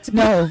list.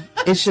 No,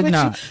 it should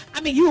not.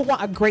 You would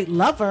want a great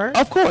lover.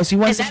 Of course, you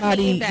want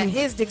somebody that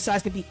his dick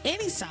size could be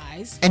any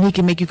size, and he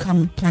can make you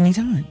come plenty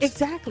times.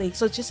 Exactly.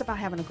 So it's just about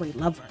having a great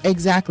lover.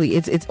 Exactly.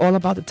 It's all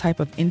about the type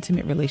of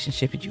intimate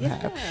relationship that you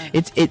have.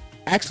 It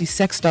actually,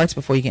 sex starts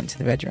before you get into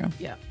the bedroom.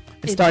 Yeah,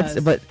 it starts,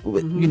 does. But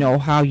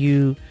how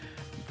you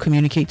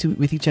communicate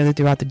with each other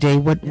throughout the day.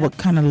 What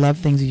kind of love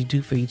things do you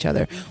do for each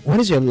other? What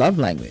is your love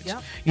language?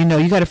 Yep.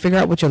 You got to figure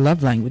out what your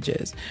love language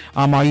is.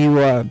 Are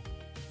you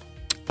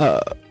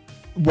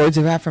words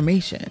of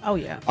affirmation? Oh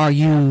yeah. Are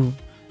you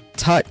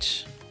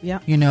touch? Yeah.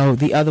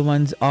 The other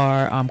ones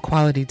are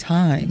quality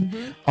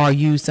time. Are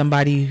you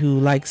somebody who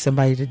likes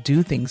somebody to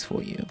do things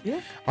for you?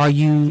 Yeah.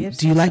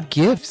 Do you like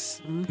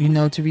gifts?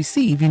 To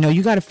receive?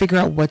 You got to figure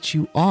out what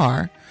you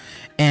are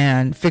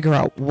and figure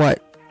out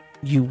what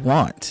you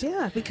want.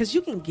 Yeah, because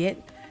you can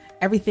get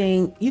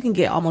everything. You can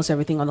get almost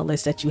everything on the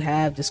list that you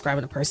have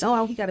describing a person.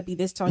 Oh, he got to be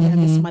this tall, he got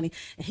this money,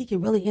 and he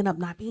can really end up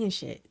not being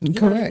shit. You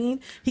know what I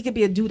mean? He could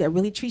be a dude that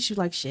really treats you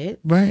like shit.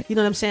 Right. You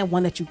know what I'm saying?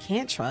 One that you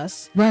can't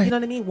trust. Right. You know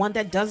what I mean? One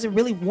that doesn't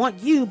really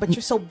want you, but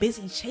you're so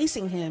busy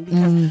chasing him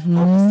because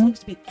this seems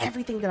to be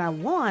everything that I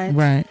want.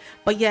 Right.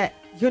 But yet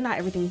you're not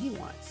everything he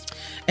wants.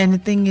 And the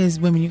thing is,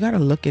 women, you got to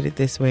look at it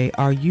this way.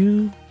 Are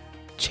you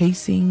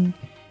chasing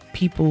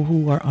people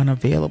who are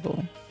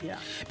unavailable? Yeah.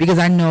 Because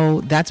I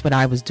know that's what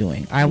I was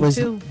doing.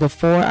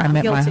 Before I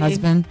met my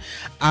husband,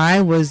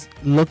 I was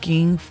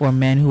looking for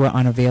men who were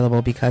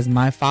unavailable because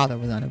my father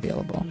was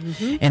unavailable.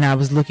 And I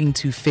was looking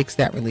to fix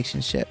that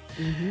relationship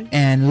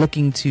and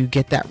looking to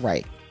get that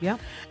right. Yeah.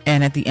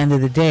 And at the end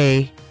of the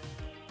day,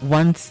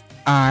 once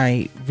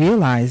I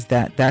realized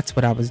that that's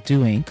what I was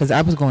doing, because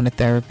I was going to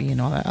therapy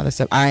and all that other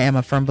stuff. I am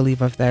a firm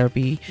believer of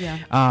therapy. Yeah.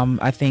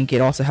 I think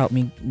it also helped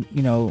me,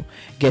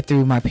 get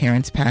through my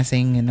parents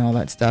passing and all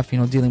that stuff,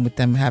 dealing with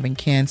them having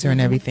cancer and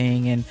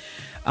everything,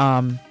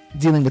 and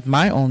dealing with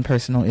my own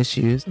personal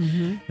issues,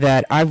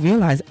 that I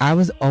realized I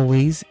was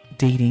always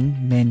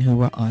dating men who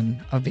were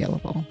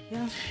unavailable.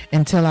 Yeah.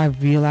 Until I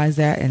realized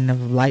that and the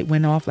light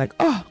went off, like,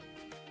 oh,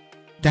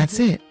 that's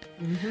it.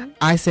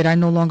 I said, I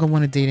no longer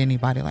want to date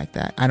anybody like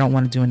that. I don't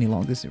want to do any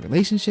long distance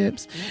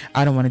relationships.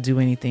 I don't want to do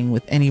anything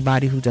with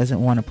anybody who doesn't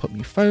want to put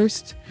me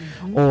first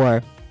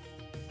or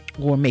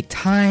make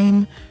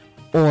time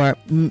or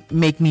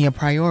make me a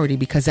priority,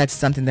 because that's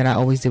something that I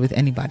always did with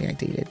anybody I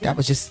dated.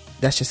 That's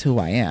just who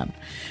I am.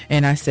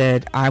 And I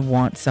said, I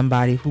want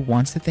somebody who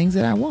wants the things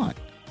that I want.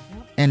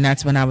 And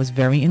that's when I was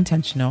very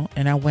intentional,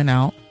 and I went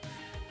out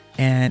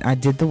and I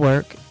did the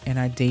work and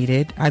I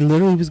dated. I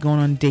literally was going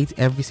on dates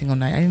every single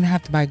night. I didn't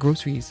have to buy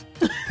groceries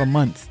for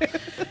months.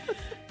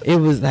 It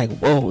was like,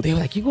 whoa. They were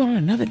like, you going on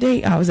another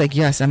date? I was like,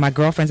 yes. And my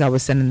girlfriends, I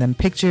was sending them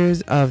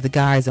pictures of the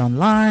guys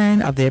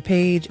online, of their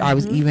page. I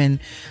was even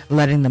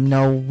letting them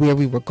know where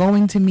we were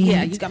going to meet.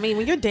 Yeah,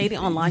 when you're dating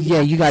online,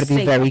 you got to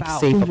be very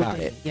safe about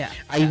it. Yeah.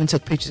 I even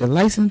took pictures of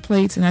license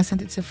plates and I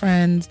sent it to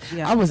friends.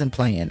 I wasn't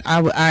playing.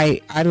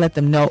 I let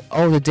them know,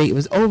 oh, the date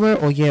was over,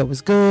 or it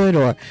was good,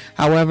 or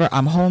however,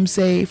 I'm home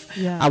safe.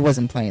 Yeah. I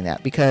wasn't playing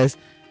that, because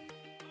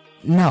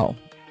no.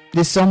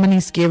 There's so many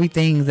scary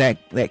things that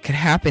could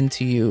happen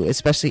to you,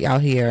 especially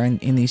out here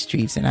in these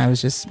streets. And I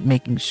was just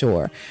making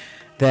sure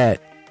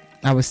that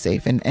I was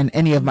safe. And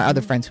any of my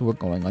other friends who were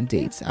going on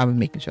dates, I was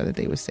making sure that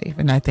they were safe.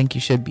 And I think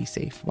you should be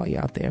safe while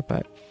you're out there,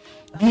 but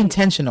be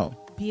intentional.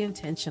 Be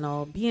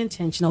intentional.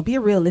 Be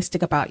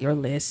realistic about your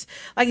list.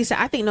 Like you said,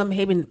 I think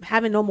maybe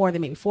having no more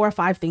than maybe 4 or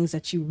 5 things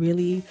that you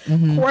really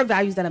core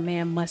values that a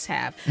man must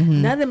have.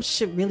 None of them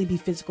should really be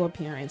physical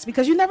appearance,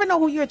 because you never know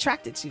who you're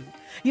attracted to.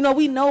 You know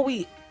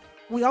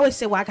we always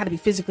say, well, I got to be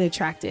physically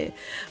attracted,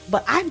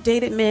 but I've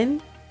dated men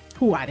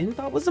who I didn't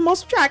thought was the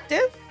most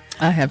attractive.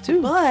 I have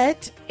too.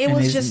 But it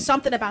was just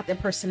something about their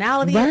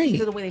personality,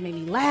 either the way they made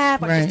me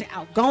laugh, or just the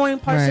outgoing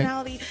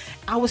personality.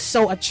 I was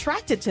so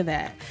attracted to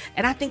that.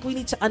 And I think we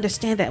need to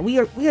understand that we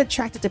are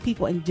attracted to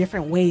people in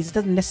different ways. It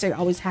doesn't necessarily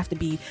always have to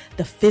be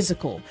the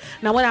physical.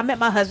 Now, when I met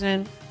my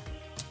husband,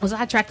 was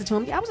I attracted to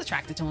him? Yeah, I was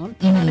attracted to him.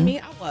 You know what I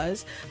mean? I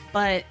was.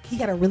 But he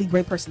had a really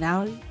great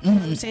personality. You know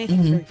what I'm saying? He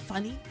was very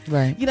funny.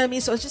 Right. You know what I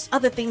mean? So it's just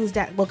other things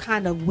that will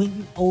kind of win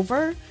you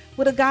over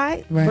with a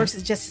guy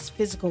versus just his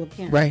physical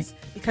appearance. Right.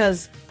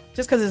 Because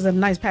just because it's a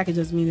nice package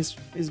doesn't mean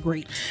it's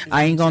great.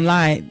 I ain't gonna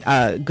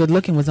lie. Good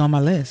looking was on my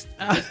list.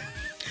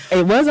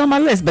 It was on my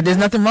list, but there's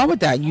nothing wrong with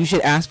that. You should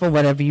ask for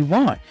whatever you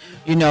want.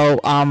 You know,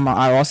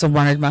 I also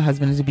wanted my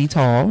husband to be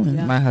tall,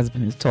 and my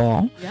husband is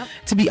tall. Yep.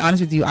 To be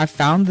honest with you, I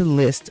found the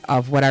list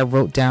of what I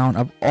wrote down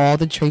of all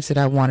the traits that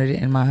I wanted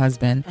in my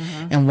husband.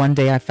 And one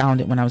day I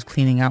found it when I was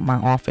cleaning out my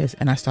office,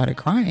 and I started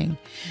crying.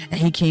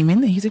 And he came in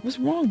there. He's like, "What's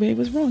wrong, babe?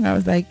 What's wrong?" I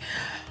was like,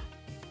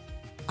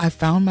 I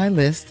found my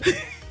list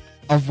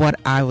of what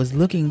I was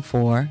looking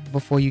for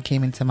before you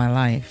came into my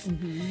life.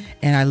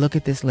 And I look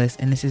at this list,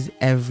 and this is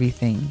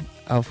everything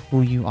of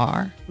who you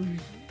are.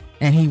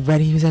 And he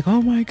read it. He was like,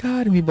 "Oh my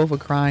God." And we both were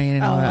crying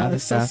and all that other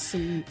stuff.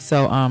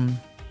 So,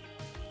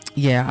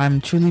 yeah,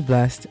 I'm truly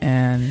blessed.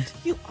 And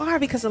you are,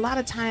 because a lot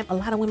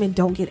of women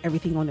don't get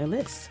everything on their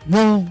list.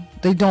 No,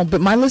 they don't.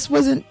 But my list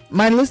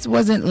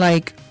wasn't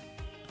like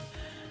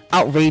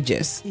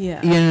outrageous.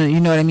 Yeah. You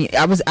know what I mean?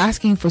 I was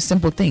asking for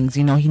simple things.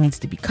 You know, he needs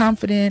to be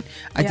confident.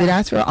 I did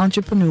ask for an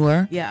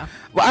entrepreneur. Yeah.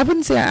 Well, I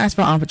wouldn't say I asked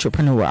for an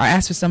entrepreneur. I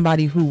asked for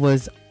somebody who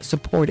was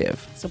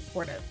supportive.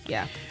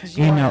 Yeah. Because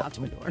you are an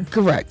entrepreneur.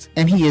 Correct.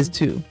 And he is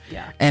too.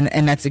 Yeah.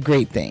 And that's a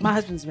great thing. My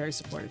husband's very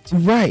supportive too.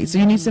 Right. So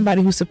you need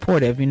somebody who's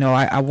supportive. You know,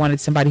 I wanted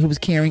somebody who was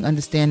caring,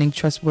 understanding,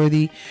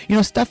 trustworthy. You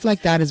know, stuff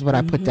like that is what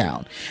I put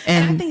down.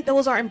 And I think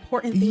those are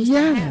important things to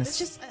have. It's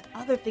just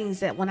other things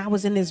that when I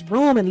was in this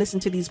room and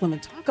listened to these women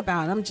talk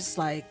about, I'm just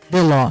like,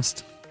 they're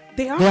lost.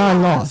 They are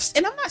lost.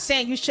 And I'm not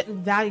saying you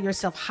shouldn't value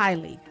yourself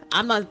highly.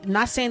 I'm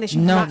not saying that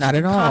you not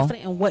at all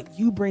confident in what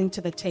you bring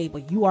to the table.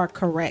 You are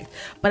correct.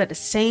 But at the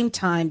same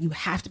time, you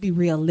have to be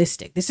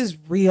realistic. This is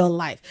real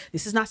life.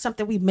 This is not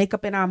something we make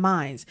up in our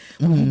minds.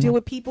 When you deal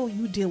with people,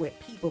 you deal with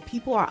people.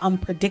 People are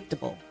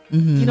unpredictable.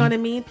 You know what I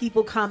mean?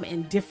 People come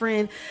in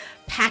different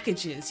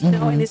packages, you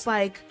know, and it's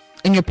like,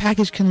 and your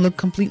package can look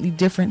completely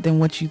different than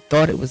what you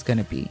thought it was going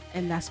to be.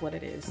 And that's what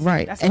it is.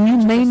 Right. And you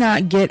may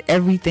not get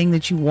everything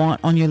that you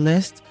want on your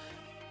list,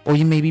 or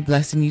you may be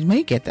blessed and you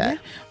may get that.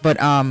 But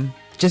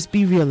just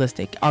be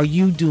realistic. Are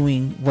you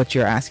doing what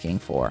you're asking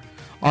for?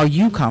 Are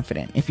you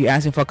confident? If you're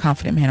asking for a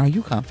confident man, are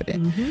you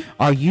confident?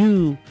 Are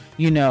you,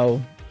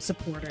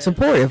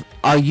 supportive?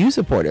 Are you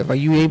supportive? Are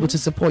you able to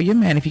support your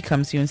man if he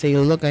comes to you and say,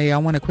 "Look, hey, I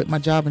want to quit my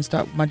job and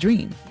start my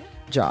dream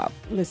job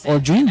or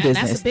dream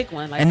business"? That's a big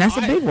one. And that's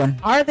a big one.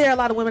 Are there a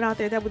lot of women out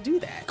there that would do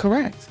that?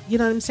 Correct. You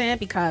know what I'm saying?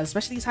 Because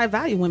especially these high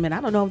value women,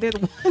 I don't know if they're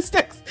the ones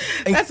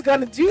that's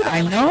going to do that.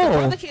 I know. The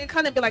brother can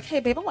kind of be like, "Hey,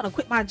 babe, I want to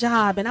quit my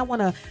job and I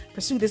want to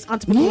pursue this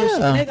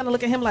entrepreneurship." And they're going to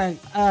look at him like,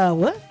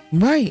 what?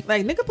 Right.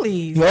 Like, nigga,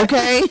 please. You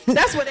okay?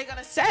 That's what they're going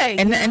to say.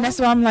 And that's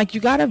why I'm like,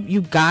 you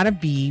gotta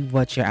be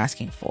what you're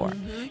asking for.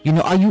 You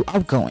know, are you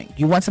outgoing?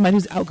 You want somebody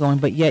who's outgoing,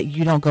 but yet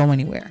you don't go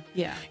anywhere.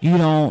 Yeah. You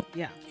don't.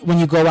 Yeah. When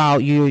you go out,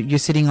 you're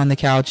sitting on the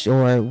couch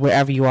or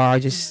wherever you are,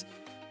 just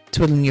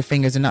twiddling your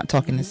fingers and not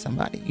talking to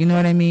somebody. You know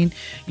what I mean?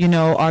 You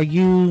know, are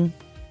you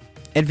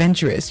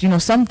adventurous? You know,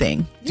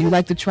 something. Do you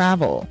like to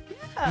travel?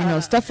 You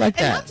know, stuff like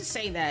that. And not to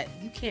say that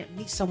you can't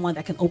meet someone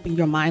that can open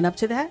your mind up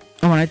to that.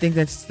 Oh, and I think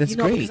that's great.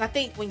 Because I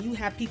think when you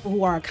have people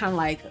who are kind of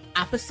like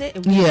opposite,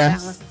 it really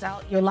balances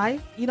out your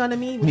life. You know what I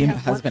mean? Me and my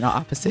husband are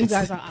opposites. You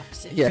guys are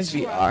opposites. Yes,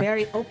 we are.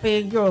 Very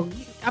open.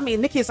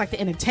 Nikki is like the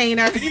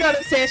entertainer. You know what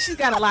I'm saying? She's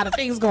got a lot of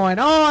things going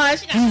on.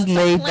 He's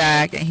laid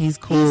back and he's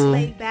cool. He's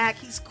laid back.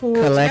 He's cool.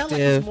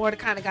 Collective. He's more the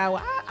kind of guy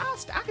where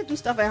I can do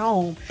stuff at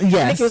home.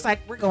 Yes. Nikki was like,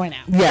 we're going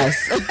out.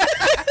 Yes.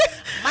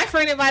 My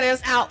friend invited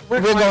us out.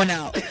 We're going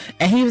out.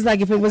 And he was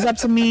like, if it was up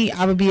to me,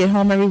 I would be at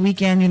home every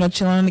weekend,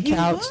 chilling on the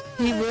couch.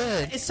 He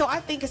would. So I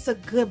think it's a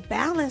good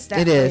balance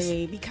that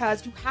way,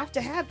 because you have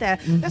to have that.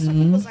 That's why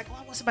people's like,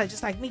 I want somebody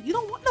just like me. You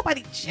don't want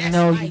nobody just like you.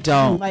 No, you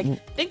don't.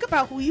 Like, think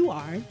about who you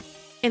are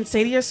and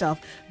say to yourself,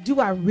 do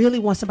I really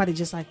want somebody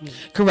just like me?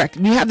 Correct.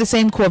 We have the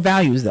same core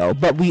values, though,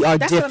 but we are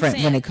different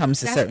when it comes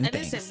to certain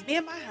things. Listen, me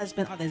and my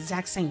husband are the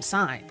exact same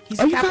sign. He's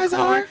a Capricorn. You guys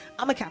are?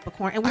 I'm a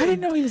Capricorn. And I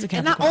didn't know he was a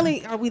Capricorn. And not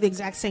only are we the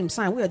exact same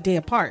sign, we're a day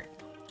apart.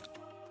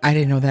 I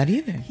didn't know that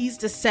either. He's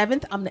the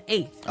 7th. I'm the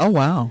 8th. Oh,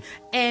 wow.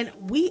 And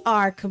we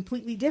are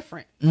completely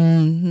different.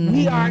 Mm-hmm.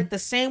 We are the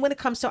same when it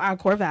comes to our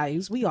core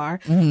values. We are,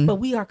 but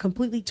we are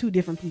completely two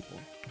different people.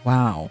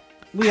 Wow.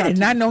 I did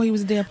not know he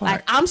was a damn part.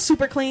 Like, I'm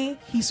super clean.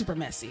 He's super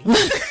messy.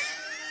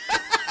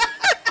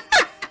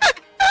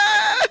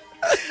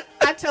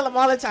 I tell him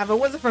all the time, if it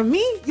wasn't for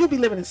me, you'd be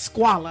living in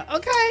squalor.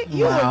 Okay?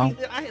 You would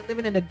be out here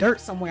living in the dirt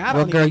somewhere. I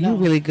don't girl, even know.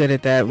 you really good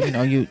at that. You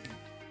know, you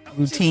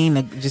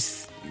routine,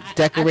 just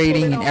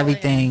decorating and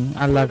everything.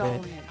 I love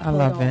it. I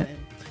love it.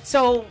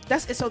 So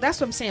that's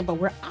what I'm saying. But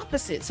we're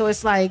opposite. So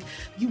it's like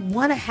you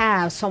want to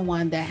have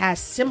someone that has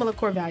similar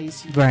core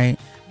values to you. Right.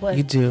 But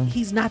you do.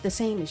 He's not the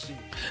same as you.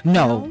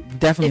 No,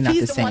 definitely not the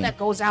same. If he's the one that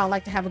goes out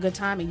like to have a good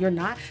time and you're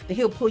not, then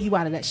he'll pull you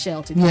out of that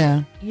shell to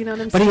yeah. You know what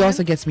I'm saying? But he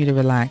also gets me to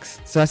relax.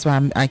 So that's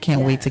why I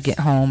can't wait to get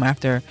home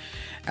after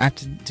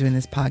doing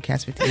this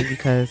podcast with you,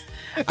 because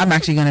I'm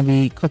actually going to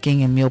be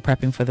cooking and meal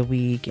prepping for the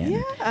week, and you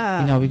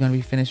know, we're going to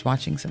be finished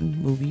watching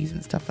some movies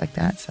and stuff like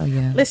that. So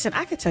yeah. Listen,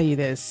 I could tell you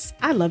this.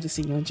 I love to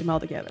see you and Jamel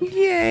together.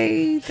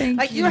 Yay! Thank you.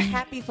 Like, you're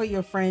happy for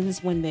your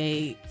friends when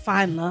they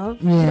find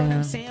love. You know what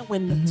I'm saying?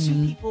 When the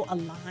two people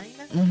align.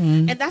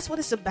 And that's what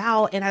it's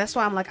about. And that's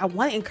why I'm like, I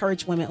want to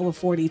encourage women over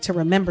 40 to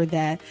remember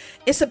that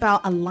it's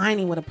about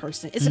aligning with a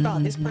person. It's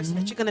about this person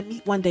that you're going to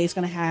meet one day is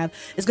going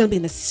to be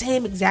in the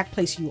same exact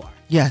place you are.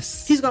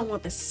 Yes. He's going to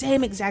want the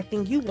same exact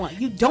thing you want.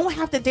 You don't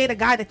have to date a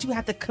guy that you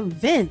have to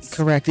convince.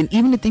 Correct. And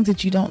even the things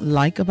that you don't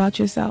like about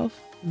yourself,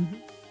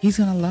 he's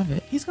going to love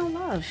it. He's going to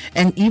love.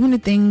 And even the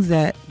things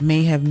that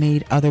may have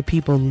made other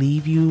people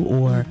leave you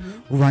or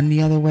run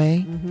the other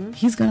way,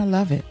 he's going to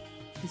love it.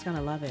 He's going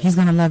to love it. He's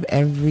going to love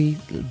every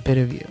bit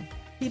of you.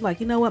 He's like,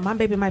 you know what? My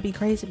baby might be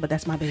crazy, but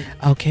that's my baby.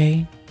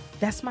 Okay.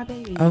 That's my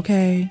baby.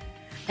 Okay.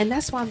 And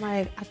that's why I'm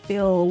like, I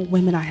feel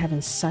women are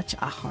having such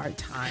a hard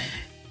time.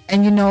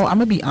 And you know, I'm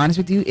going to be honest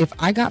with you. If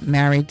I got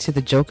married to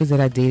the jokers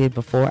that I dated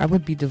before, I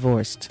would be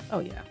divorced. Oh,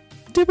 yeah.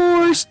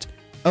 Divorced.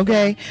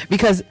 Okay.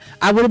 Because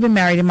I would have been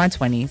married in my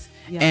 20s.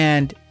 Yeah.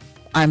 And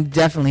I'm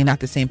definitely not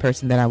the same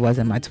person that I was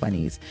in my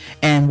 20s.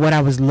 And what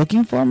I was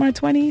looking for in my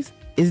 20s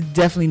is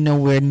definitely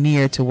nowhere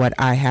near to what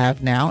I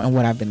have now and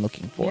what I've been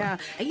looking for. Yeah.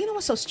 And you know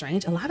what's so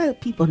strange? A lot of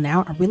people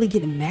now are really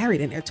getting married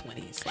in their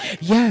 20s. Like,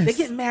 yes. They're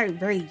getting married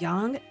very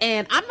young.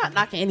 And I'm not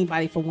knocking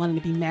anybody for wanting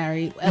to be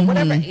married at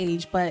whatever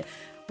age, but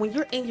when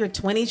you're in your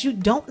 20s, you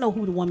don't know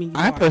who the woman you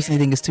are. I personally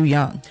think it's too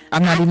young.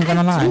 I'm not even going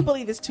to lie. I do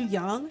believe it's too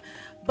young.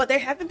 But there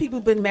have been people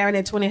who've been married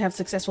at 20 and have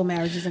successful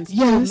marriages and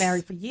still been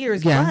married for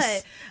years.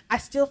 But I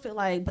still feel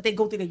like, but they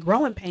go through their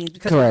growing pains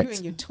because when you're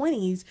in your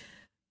 20s,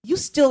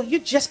 you're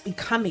just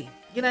becoming.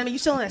 You know what I mean? You're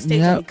still in that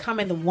stage of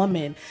becoming the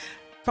woman.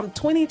 From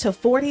 20 to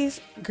 40s,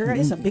 girl,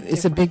 it's a big difference.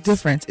 It's a big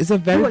difference. It's a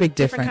very big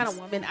difference. Different kind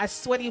of woman. I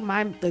swear to you,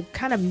 the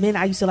kind of men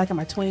I used to like in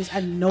my 20s, I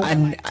know.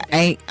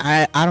 I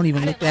don't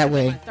even look that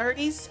way. In my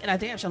 30s, and I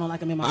damn sure don't like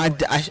them in my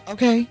 40s.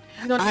 Okay.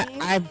 You know what I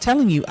mean? I'm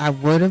telling you, I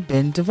would have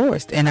been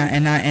divorced, and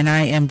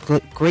I am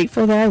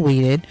grateful that I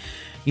waited.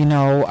 You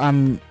know,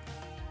 I'm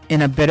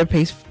in a better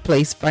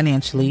place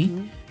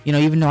financially. You know,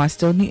 even though I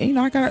still need, you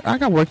know, I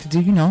got work to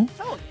do. You know.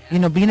 Oh, yeah. You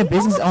know, being a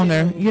business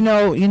owner, you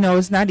know,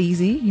 it's not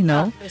easy, you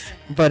know.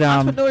 But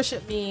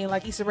entrepreneurship mean,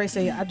 like Issa Rae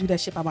say, I do that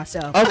shit by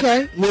myself.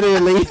 Okay,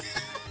 literally.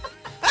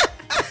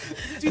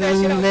 Do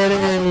that shit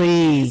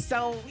literally.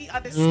 So we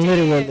understand.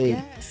 Literally.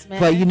 Yes, man.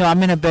 But you know,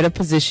 I'm in a better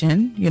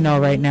position, you know,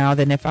 right now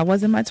than if I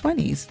was in my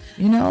 20s.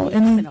 You know,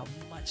 and I'm in a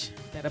much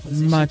better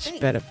position.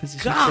 Better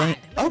position. God.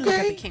 Look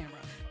at the camera.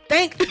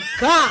 Thank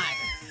God.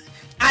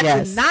 I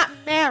did not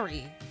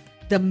marry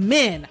the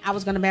men I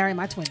was going to marry in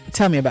my 20s.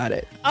 Tell me about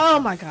it.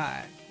 Oh my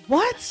God.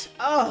 What?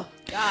 Oh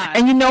God.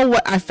 And you know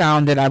what I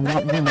found that I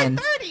want women.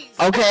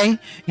 Okay.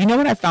 You know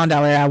what I found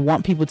out that I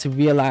want people to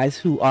realize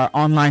who are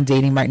online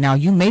dating right now.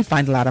 You may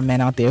find a lot of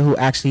men out there who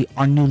actually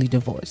are newly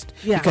divorced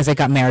because they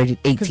got married at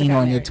 18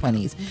 or in their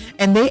 20s.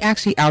 And they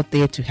actually out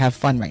there to have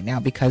fun right now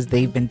because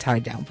they've been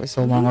tied down for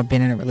so long or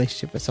been in a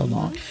relationship for so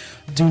long.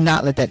 Do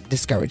not let that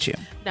discourage you.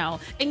 No.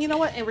 And you know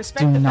what? And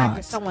respect the fact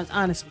that someone's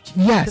honest with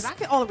you. Yes. Because I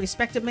can all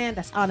respect a man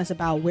that's honest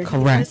about where he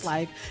is in his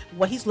life,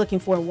 what he's looking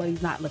for, what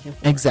he's not looking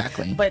for.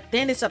 Exactly. But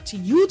then it's up to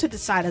you to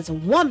decide as a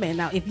woman.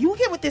 Now, if you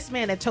get with this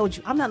man that told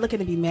you, I'm not looking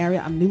to be married,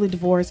 I'm newly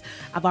divorced,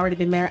 I've already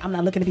been married, I'm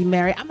not looking to be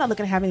married, I'm not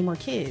looking to have any more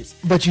kids.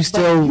 But you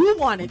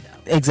wanted them.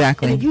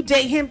 Exactly. And then you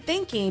date him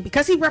thinking,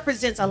 because he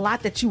represents a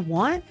lot that you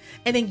want,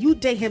 and then you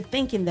date him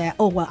thinking that,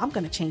 oh, well, I'm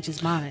going to change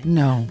his mind.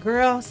 No.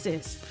 Girl,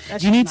 sis.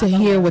 You need to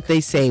hear what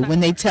they say. When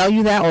they tell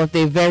you that, or if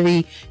they're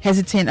very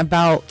hesitant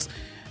about,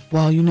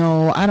 well, you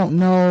know, I don't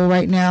know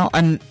right now.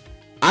 And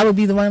I would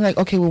be the one like,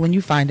 okay, well, when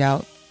you find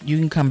out, you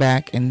can come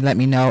back and let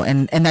me know.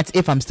 And that's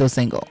if I'm still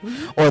single,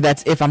 or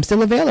that's if I'm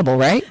still available,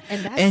 right?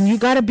 And you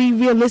got to be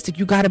realistic.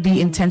 You got to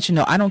be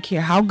intentional. I don't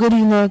care how good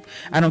he look.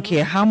 I don't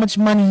care how much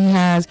money he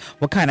has,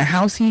 what kind of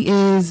house he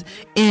is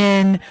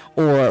in,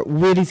 or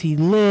where does he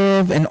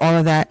live, and all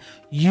of that.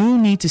 You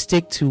need to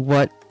stick to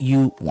what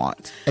you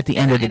want at the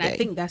end of the day. And I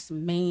think that's the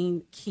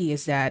main key,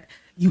 is that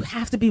you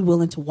have to be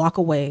willing to walk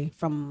away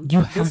from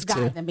this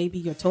guy that may be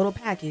your total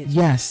package.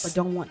 Yes. But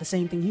don't want the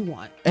same thing you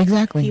want.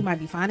 Exactly. He might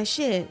be fine as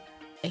shit,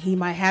 and he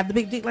might have the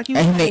big dick like you.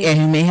 And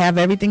he may have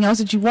everything else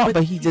that you want,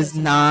 but he does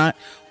not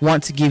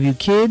want to give you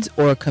kids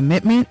or a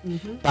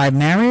commitment by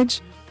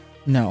marriage.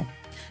 No.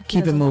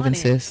 Keep it moving,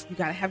 sis. You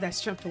gotta have that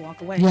strength to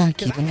walk away. Yeah,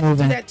 keep it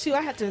moving. Do that too.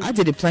 I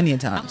did it plenty of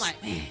times. I'm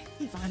like, man,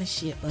 he fine as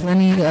shit. But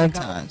plenty of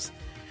times.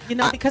 You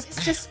know, because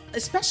it's just,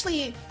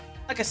 especially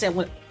like I said,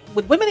 with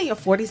women in your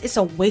 40s, it's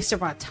a waste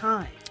of our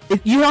time.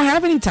 You don't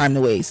have any time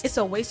to waste. It's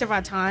a waste of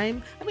our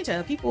time. Let me tell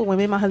you, people, when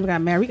me and my husband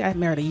got married, we got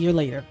married a year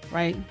later,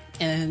 right?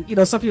 And you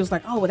know, some people's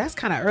like, oh, well, that's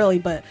kind of early,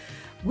 but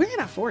we're in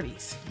our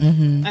 40s.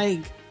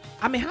 Like,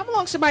 I mean, how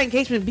long should my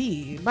engagement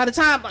be? By the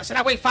time, should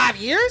I wait 5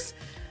 years?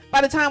 By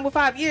the time with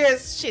 5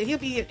 years, shit, he'll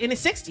be in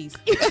his 60s.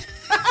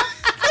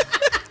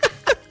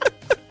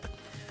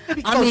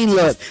 I mean,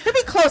 look, he'll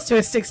be close to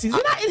his 60s.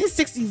 We're not in his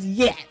 60s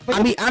yet. But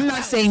I mean, I'm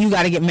not saying you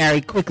got to get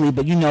married quickly,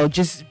 but you know,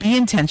 just be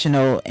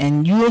intentional,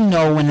 and you'll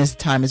know when this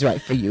time is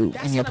right for you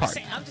and your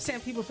partner. I'm just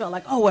saying, people felt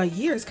like, oh, a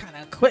year is kind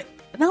of quick.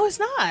 No, it's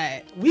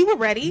not. We were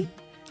ready.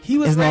 He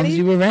was ready. As long as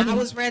you were ready. I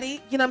was ready.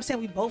 You know what I'm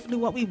saying? We both knew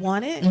what we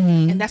wanted,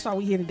 and that's why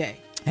we're here today.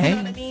 You know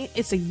what I mean?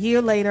 It's a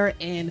year later,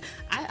 and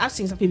I've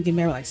seen some people get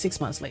married like 6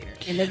 months later,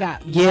 and they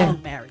got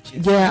long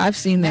marriages. Yeah, I've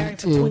seen married that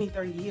too. For 20,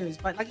 30 years.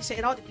 But like you said,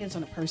 it all depends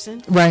on the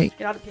person. Right.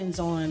 It all depends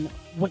on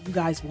what you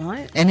guys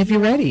want. And if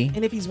you're ready.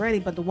 And if he's ready.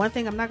 But the one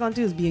thing I'm not going to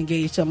do is be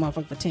engaged to a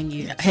motherfucker for 10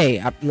 years.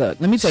 Hey,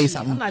 look, let me tell you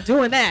something. I'm not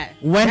doing that.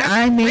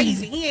 That's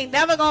crazy. He ain't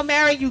never going to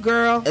marry you,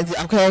 girl.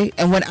 Okay.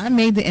 And when I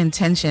made the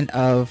intention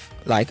of,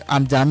 like,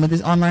 I'm done with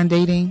this online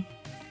dating,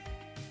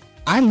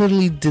 I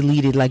literally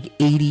deleted like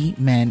 80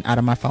 men out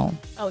of my phone.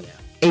 Oh, yeah.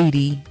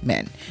 80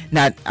 men.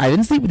 Now, I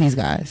didn't sleep with these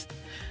guys.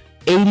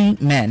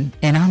 80 men.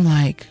 And I'm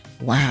like,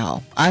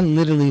 wow. I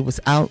literally was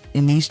out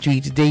in these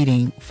streets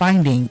dating,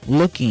 finding,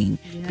 looking,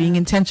 being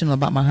intentional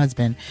about my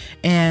husband.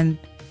 And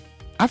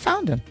I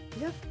found him.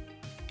 Yeah.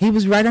 He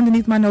was right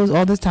underneath my nose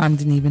all this time,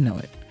 didn't even know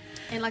it.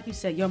 And like you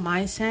said, your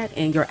mindset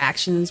and your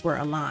actions were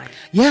aligned.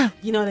 Yeah.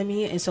 You know what I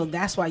mean? And so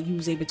that's why you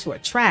was able to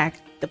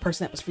attract the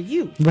person that was for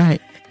you. Right.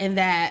 And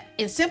that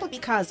it's simply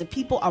because the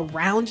people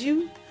around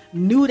you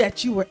knew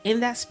that you were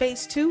in that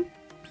space too.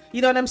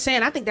 You know what I'm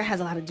saying? I think that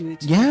has a lot to do with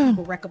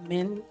people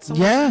recommend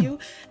someone to you.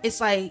 It's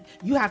like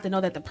you have to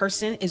know that the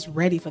person is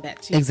ready for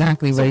that too.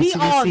 Exactly. So ready we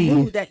to all receive.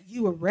 knew that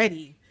you were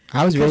ready.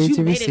 I was ready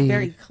to receive. You made it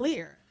very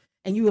clear.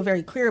 And you were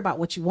very clear about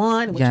what you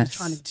want, and what you were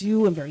trying to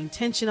do, and very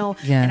intentional.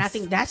 Yes. And I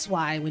think that's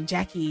why when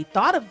Jackie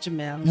thought of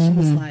Jamel, she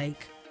was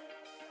like,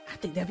 I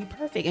think that'd be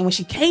perfect. And when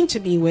she came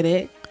to me with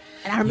it,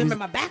 and I remember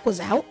my back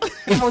was out,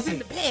 I was in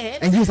the bed.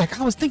 And he was like,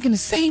 I was thinking the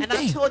same thing.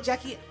 And I told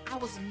Jackie, I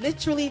was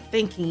literally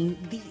thinking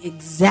the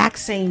exact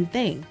same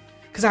thing.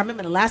 Because I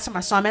remember the last time I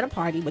saw him at a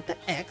party with the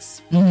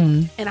ex,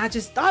 and I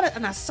just thought it,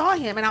 and I saw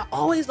him, and I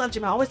always loved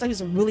him. I always thought he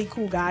was a really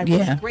cool guy,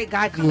 really great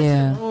guy coming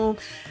to the room.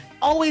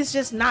 Always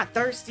just not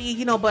thirsty,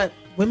 you know, but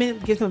women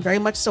give him very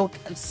much so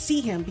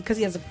see him because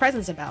he has a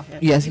presence about him.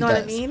 Yes, you know what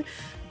I mean?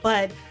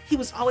 But he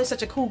was always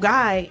such a cool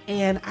guy,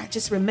 and I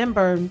just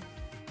remember,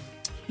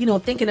 you know,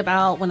 thinking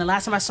about when the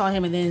last time I saw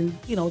him, and then,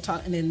 you know,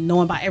 and then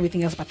knowing about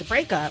everything else about the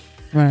breakup.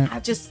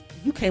 Right.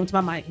 You came to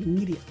my mind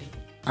immediately.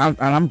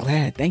 I'm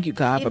glad. Thank you,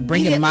 God, for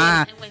bringing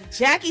my. And when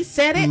Jackie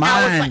said it,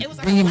 I was like, it was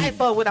like a light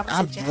bulb.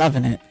 I'm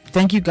loving it.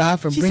 Thank you,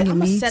 God, for bringing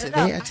me to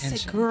their attention. I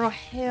said, girl,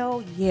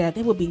 hell yeah,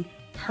 they would be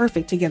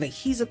perfect together.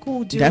 He's a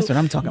cool dude. That's what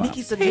I'm talking about.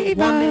 Nikki's a good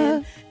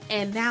woman.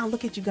 And now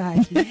look at you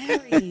guys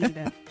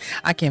married.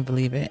 I can't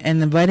believe it.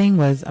 And the wedding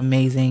was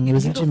amazing. It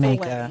was in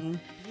Jamaica.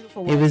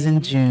 Beautiful wedding. It was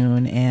in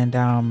June, and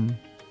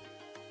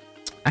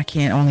I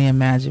can't only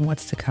imagine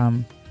what's to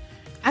come.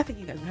 I think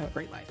you guys will have a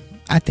great life.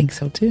 I think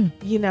so too.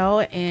 You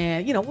know,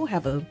 and you know, we'll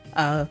have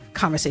a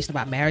conversation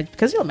about marriage,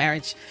 because, you know,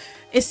 marriage,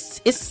 it's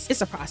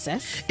a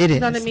process. It is. You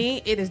know what I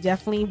mean? It is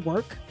definitely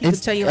work. People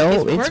tell you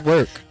it's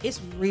work.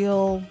 It's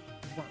real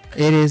work.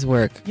 It is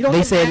work. You don't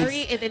get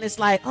married and then it's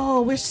like,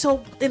 oh, we're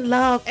so in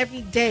love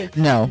every day.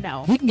 No.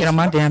 He can get on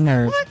my damn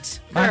nerves. What?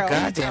 My Girl,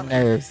 goddamn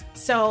nerves.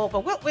 So,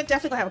 but we're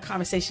definitely gonna have a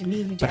conversation.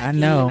 Me and you, Jackie. But I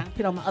know. And I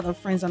put all my other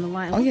friends on the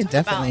line. Oh, yeah,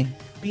 definitely.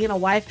 Being a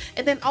wife,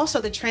 and then also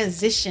the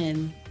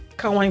transition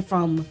going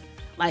from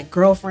like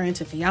girlfriend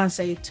to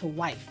fiance to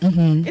wife.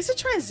 It's a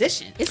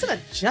transition. It's an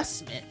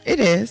adjustment. It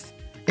is.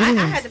 I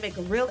had to make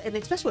a real, and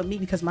especially with me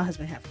because my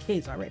husband have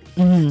kids already.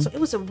 So it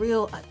was a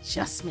real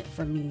adjustment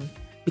for me,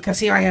 because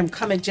here I am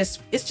coming,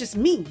 it's just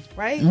me,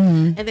 right?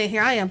 And then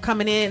here I am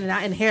coming in and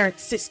I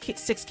inherit six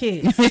kids.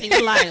 And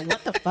you're like,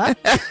 what the fuck?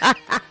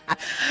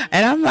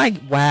 And I'm like,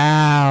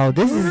 wow,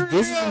 this is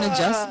an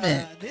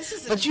adjustment.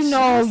 But you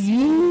know,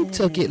 you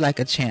took it like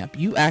a champ.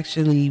 You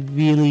actually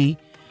really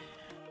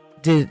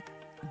did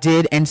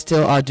did and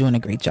still are doing a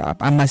great job.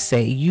 I must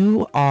say,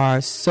 you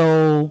are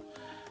so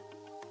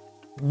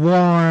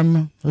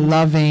warm,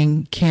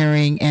 loving,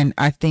 caring, and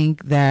I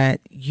think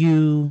that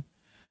you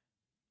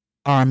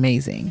are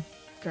amazing,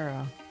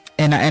 girl.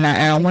 And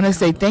I want to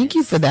say thank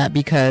you for that,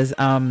 because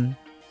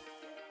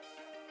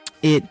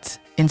it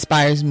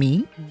inspires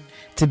me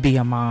to be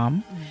a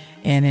mom,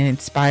 and it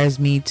inspires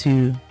me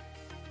to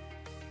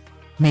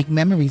make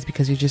memories,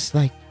 because you're just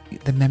like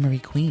the memory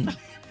queen.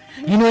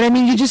 You know what I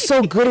mean? You're just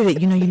so good at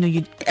it.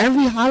 You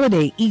every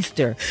holiday,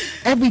 Easter,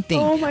 everything.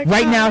 Oh my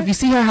right God. now, if you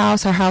see her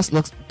house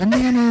looks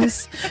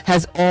bananas,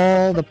 has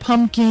all the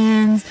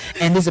pumpkins,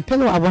 and there's a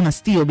pillow I want to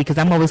steal, because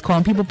I'm always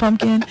calling people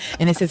pumpkin,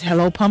 and it says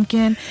hello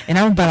pumpkin, and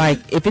I'm like,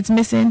 if it's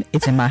missing,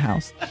 it's in my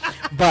house.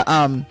 But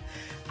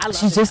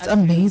she's just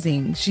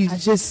amazing.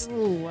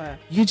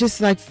 You're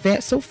just like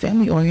so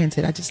family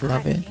oriented. I just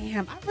love it.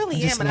 I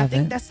really am, and I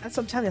think that's what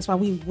I'm telling you. That's why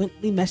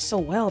we mesh so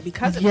well,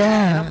 because of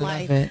that. And I'm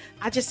like,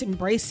 I just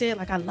embrace it.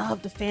 Like, I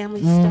love the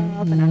family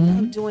stuff, and I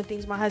love doing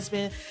things with my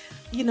husband.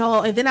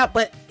 And then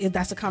but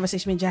that's a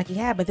conversation me and Jackie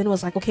had. But then it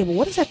was like, okay, well,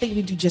 what is that thing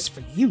you do just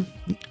for you?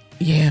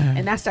 Yeah.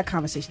 And that's that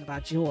conversation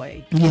about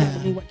joy. Yeah.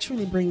 I mean, what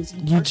truly brings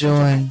you joy.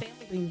 My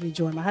family brings me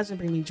joy. My husband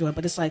brings me joy.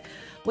 But it's like,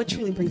 what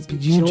truly brings me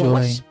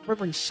joy? What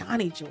brings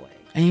Shani joy?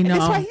 And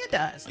that's what he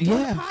does.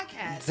 Doing a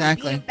podcast.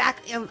 Exactly. Being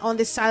back on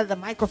this side of the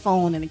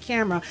microphone and the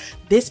camera,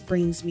 this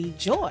brings me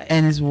joy.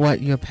 And is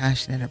what you're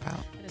passionate about.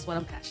 And it's what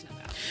I'm passionate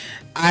about.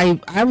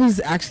 I was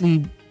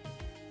actually,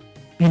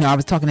 I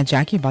was talking to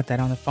Jackie about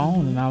that on the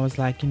phone, and I was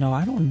like,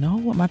 I don't know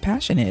what my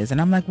passion is. And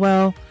I'm like,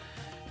 well,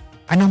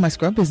 I know my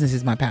scrub business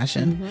is my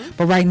passion,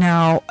 but right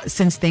now,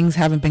 since things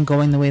haven't been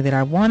going the way that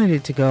I wanted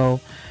it to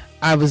go,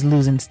 I was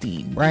losing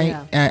steam, right?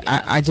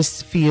 I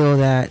just feel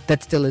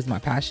that still is my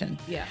passion.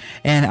 Yeah.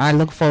 And I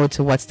look forward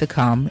to what's to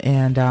come,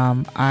 and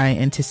I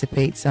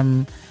anticipate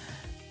some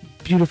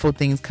beautiful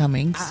things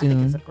coming soon. I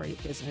think it's a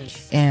great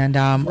business. And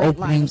great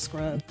line of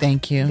scrub.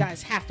 Thank you. You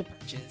guys have to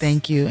purchase.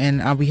 Thank you.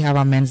 And we have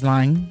our men's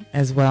line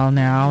as well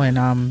now,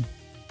 and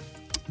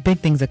big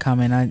things are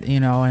coming.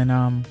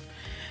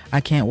 I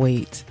can't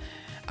wait.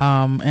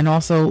 And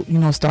also,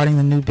 starting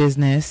the new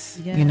business,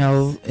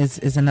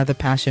 is another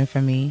passion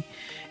for me.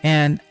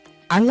 And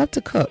I love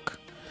to cook.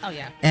 Oh,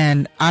 yeah.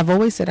 And I've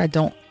always said I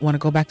don't want to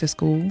go back to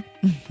school.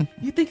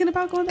 You thinking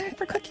about going back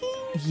for cooking?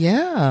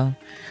 Yeah. Wow.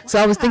 So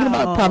I was thinking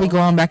about probably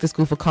going back to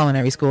school for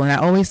culinary school. And I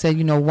always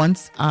said,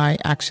 once I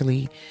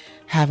actually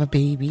have a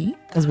baby,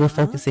 because we're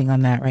focusing on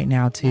that right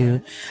now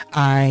too,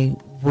 I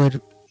would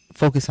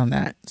focus on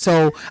that.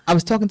 So I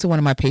was talking to one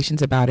of my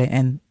patients about it,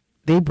 and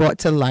they brought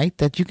to light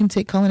that you can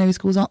take culinary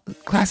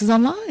classes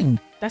online.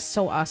 That's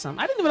so awesome.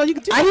 I didn't even know you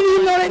could do that. I didn't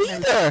even know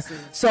that either.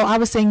 So I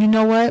was saying, you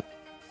know what?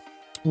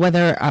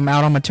 Whether I'm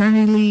out on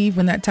maternity leave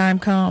when that time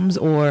comes,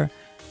 or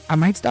I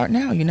might start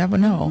now. You never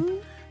know.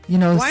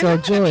 Why so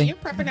not? joy. I mean, you're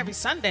prepping every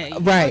Sunday.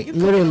 Right, you're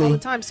literally. all the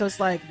time. So it's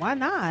like, why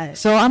not?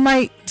 So I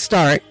might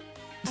start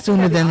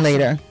sooner than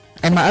later.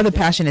 And my other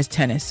passion is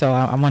tennis. So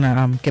I want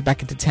to get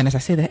back into tennis. I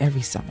say that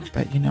every summer,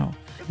 but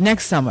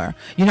next summer.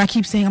 I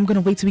keep saying I'm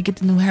going to wait till we get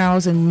the new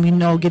house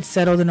and, get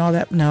settled and all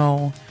that.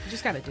 No. You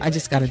just got to do it. I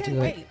just got to do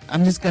it. Wait.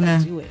 I'm just going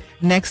to,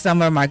 next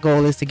summer, my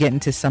goal is to get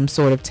into some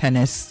sort of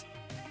tennis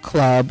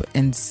club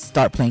and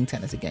start playing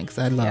tennis again, because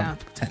I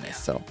love tennis. Yeah.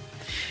 So,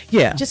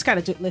 yeah. Just got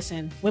to do it.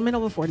 Listen, women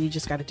over 40, you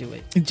just got to do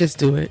it. Just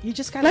do it. You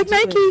just got to like do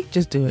Nike. It.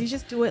 Just do it. You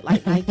just do it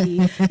like Nike.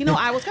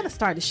 I was going to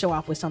start to show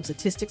off with some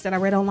statistics that I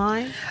read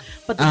online,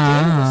 but the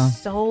data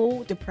was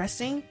so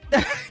depressing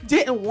that I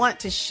didn't want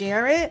to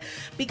share it,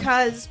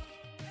 because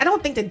I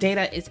don't think the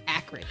data is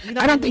accurate.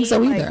 I don't think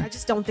so either. I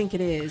just don't think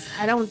it is.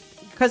 I don't,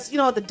 because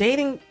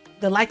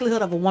the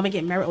likelihood of a woman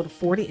getting married over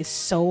 40 is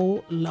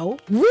so low.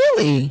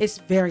 Really? It's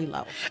very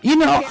low.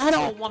 I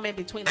don't. A woman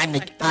between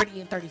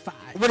 30 and 35.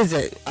 What is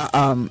it?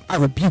 I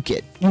rebuke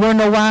it. You want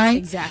to know why?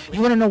 Exactly.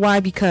 You want to know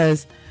why?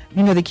 Because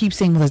they keep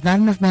saying, well, there's not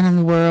enough men in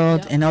the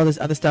world and all this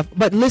other stuff.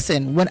 But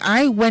listen, when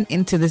I went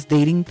into this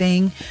dating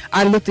thing,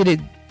 I looked at it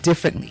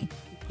differently.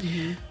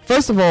 Mm-hmm.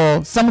 First of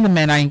all, some of the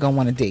men I ain't gonna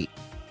want to date,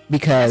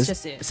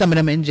 because some of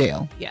them are in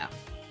jail. Yeah.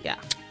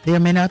 There are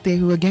men out there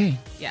who are gay.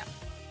 Yeah.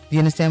 You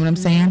understand what I'm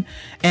saying?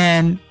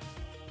 And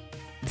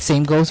the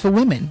same goes for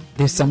women.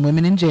 There's some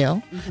women in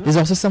jail. There's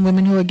also some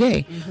women who are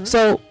gay.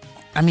 So,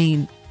 I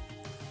mean,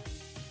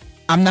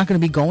 I'm not going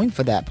to be going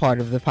for that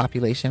part of the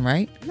population,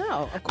 right?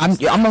 No, of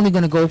course I'm only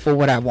going to go for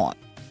what I want.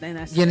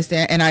 You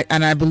understand? And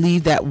I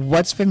believe that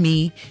what's for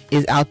me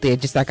is out there,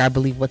 just like I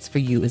believe what's for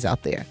you is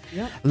out there.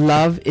 Yep.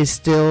 Love is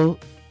still,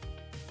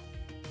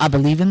 I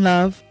believe in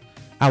love.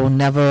 I will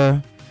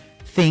never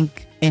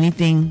think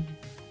anything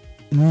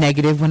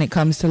negative when it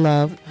comes to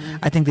love.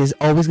 I think there's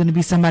always going to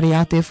be somebody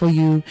out there for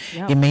you.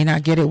 You may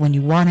not get it when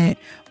you want it,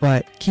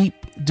 but keep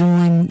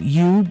doing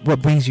you,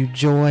 what brings you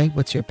joy,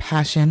 what's your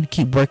passion.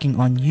 Keep working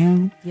on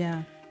you.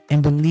 Yeah.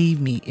 And believe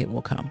me, it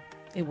will come.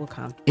 It will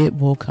come. It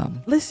will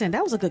come. Listen,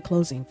 that was a good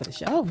closing for the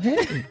show. Oh,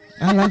 hey.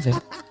 I love it.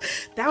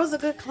 That was a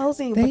good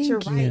closing, Thank but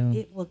you're you. right.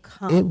 It will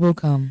come. It will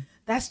come.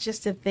 That's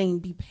just the thing.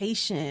 Be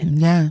patient.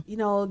 Yeah. You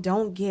know,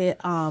 don't get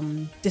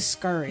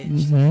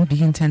discouraged.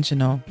 Be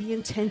intentional. Be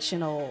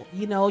intentional.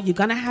 You know, you're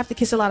going to have to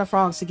kiss a lot of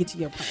frogs to get to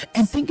your prince.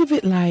 And think of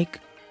it like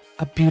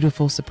a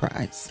beautiful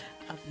surprise.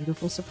 A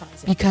beautiful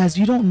surprise. Because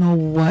you don't know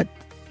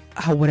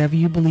whatever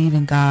you believe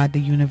in, God, the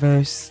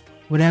universe,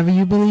 whatever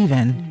you believe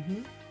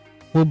in,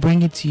 will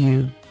bring it to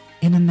you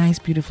in a nice,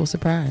 beautiful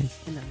surprise.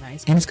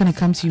 And it's going to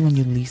come to you when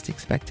you least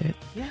expect it.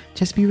 Yeah.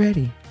 Just be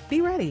ready.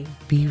 Be ready.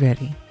 Be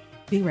ready.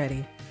 Be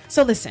ready.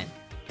 So listen,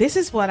 this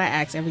is what I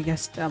ask every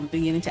guest,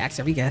 beginning to ask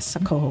every guest, a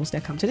co-host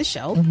that come to the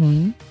show.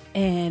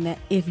 And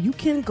if you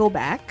can go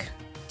back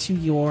to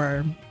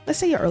your, let's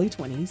say your early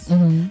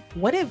 20s,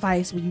 what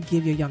advice would you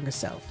give your younger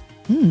self?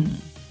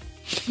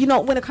 You know,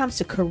 when it comes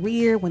to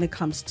career, when it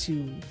comes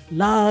to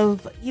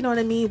love, you know what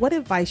I mean? What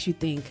advice you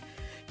think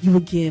you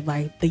would give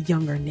like the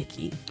younger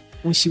Nikki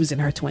when she was in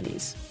her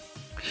 20s?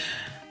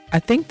 I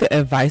think the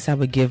advice I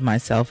would give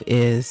myself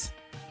is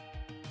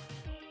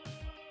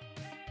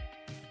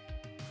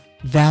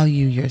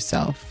value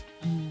yourself.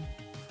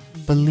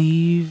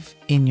 Believe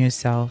in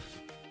yourself.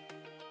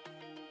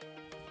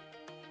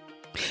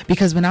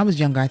 Because when I was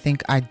younger, I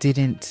think I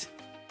didn't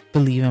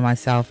believe in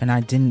myself and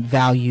I didn't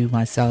value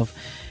myself,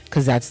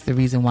 because that's the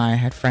reason why I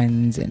had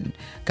friends and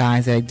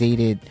guys that I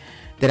dated,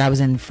 that I was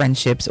in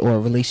friendships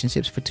or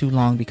relationships for too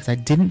long, because I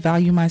didn't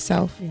value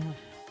myself. Yeah.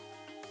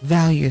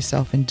 Value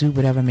yourself and do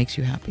whatever makes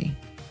you happy.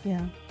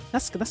 Yeah.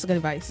 That's good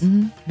advice.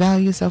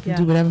 Value yourself and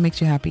do whatever makes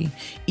you happy.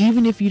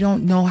 Even if you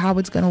don't know how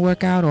it's going to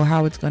work out or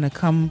how it's going to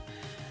come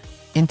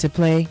into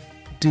play,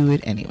 do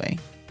it anyway.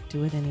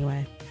 Do it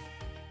anyway.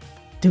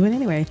 Do it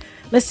anyway.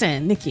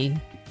 Listen, Nikki,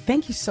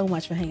 thank you so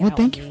much for hanging out with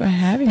me. Thank you for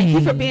having me.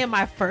 Thank you for being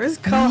my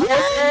first co-host in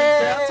the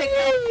Girl Take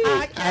Note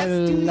podcast I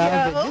studio.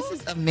 love it. This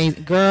is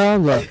amazing. Girl,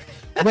 look.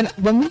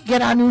 When we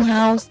get our new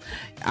house,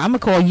 I'm going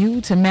to call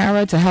you,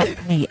 Tamara, to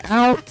help me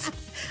out.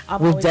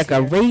 With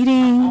decorating.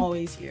 I'm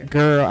always here.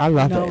 Girl, I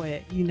love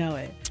it. You know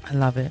it. I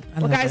love it.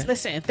 Well, guys,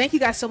 listen. Thank you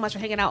guys so much for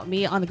hanging out with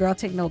me on the Girl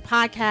Take Note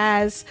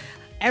podcast.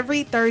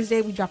 Every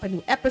Thursday, we drop a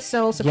new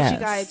episode. So make sure you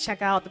guys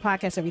check out the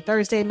podcast every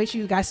Thursday. Make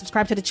sure you guys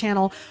subscribe to the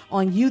channel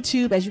on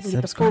YouTube, as you can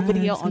get the full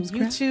video on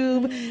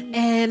YouTube.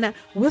 And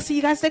we'll see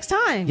you guys next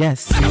time.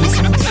 Yes. All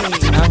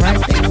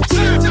right.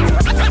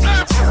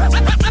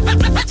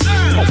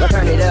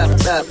 Turn it up.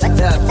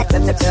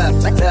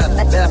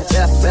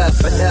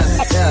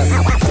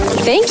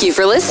 Thank you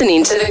for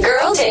listening to the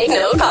Girl Take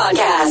Note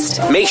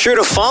podcast. Make sure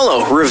to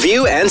follow,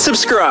 review, and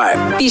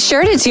subscribe. Be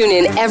sure to tune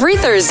in every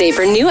Thursday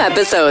for new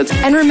episodes.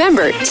 And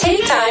remember,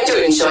 take time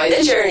to enjoy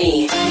the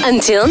journey.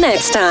 Until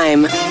next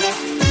time.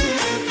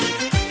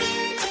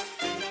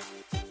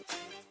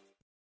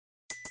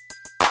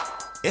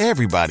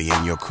 Everybody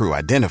in your crew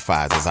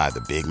identifies as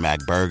either Big Mac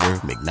Burger,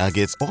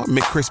 McNuggets, or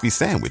McCrispy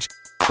Sandwich.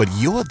 But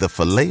you're the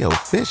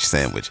Filet-O-Fish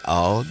Sandwich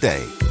all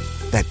day.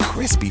 That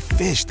crispy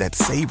fish, that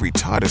savory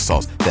tartar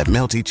sauce, that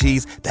melty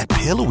cheese, that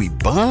pillowy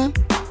bun.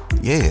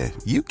 Yeah,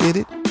 you get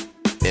it.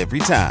 Every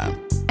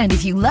time. And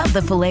if you love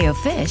the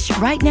Filet-O-Fish,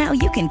 right now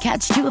you can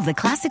catch two of the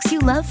classics you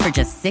love for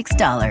just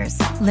 $6.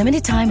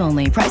 Limited time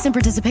only. Price and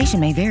participation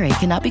may vary.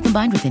 Cannot be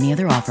combined with any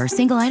other offer.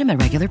 Single item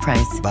at regular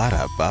price.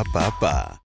 Ba-da-ba-ba-ba.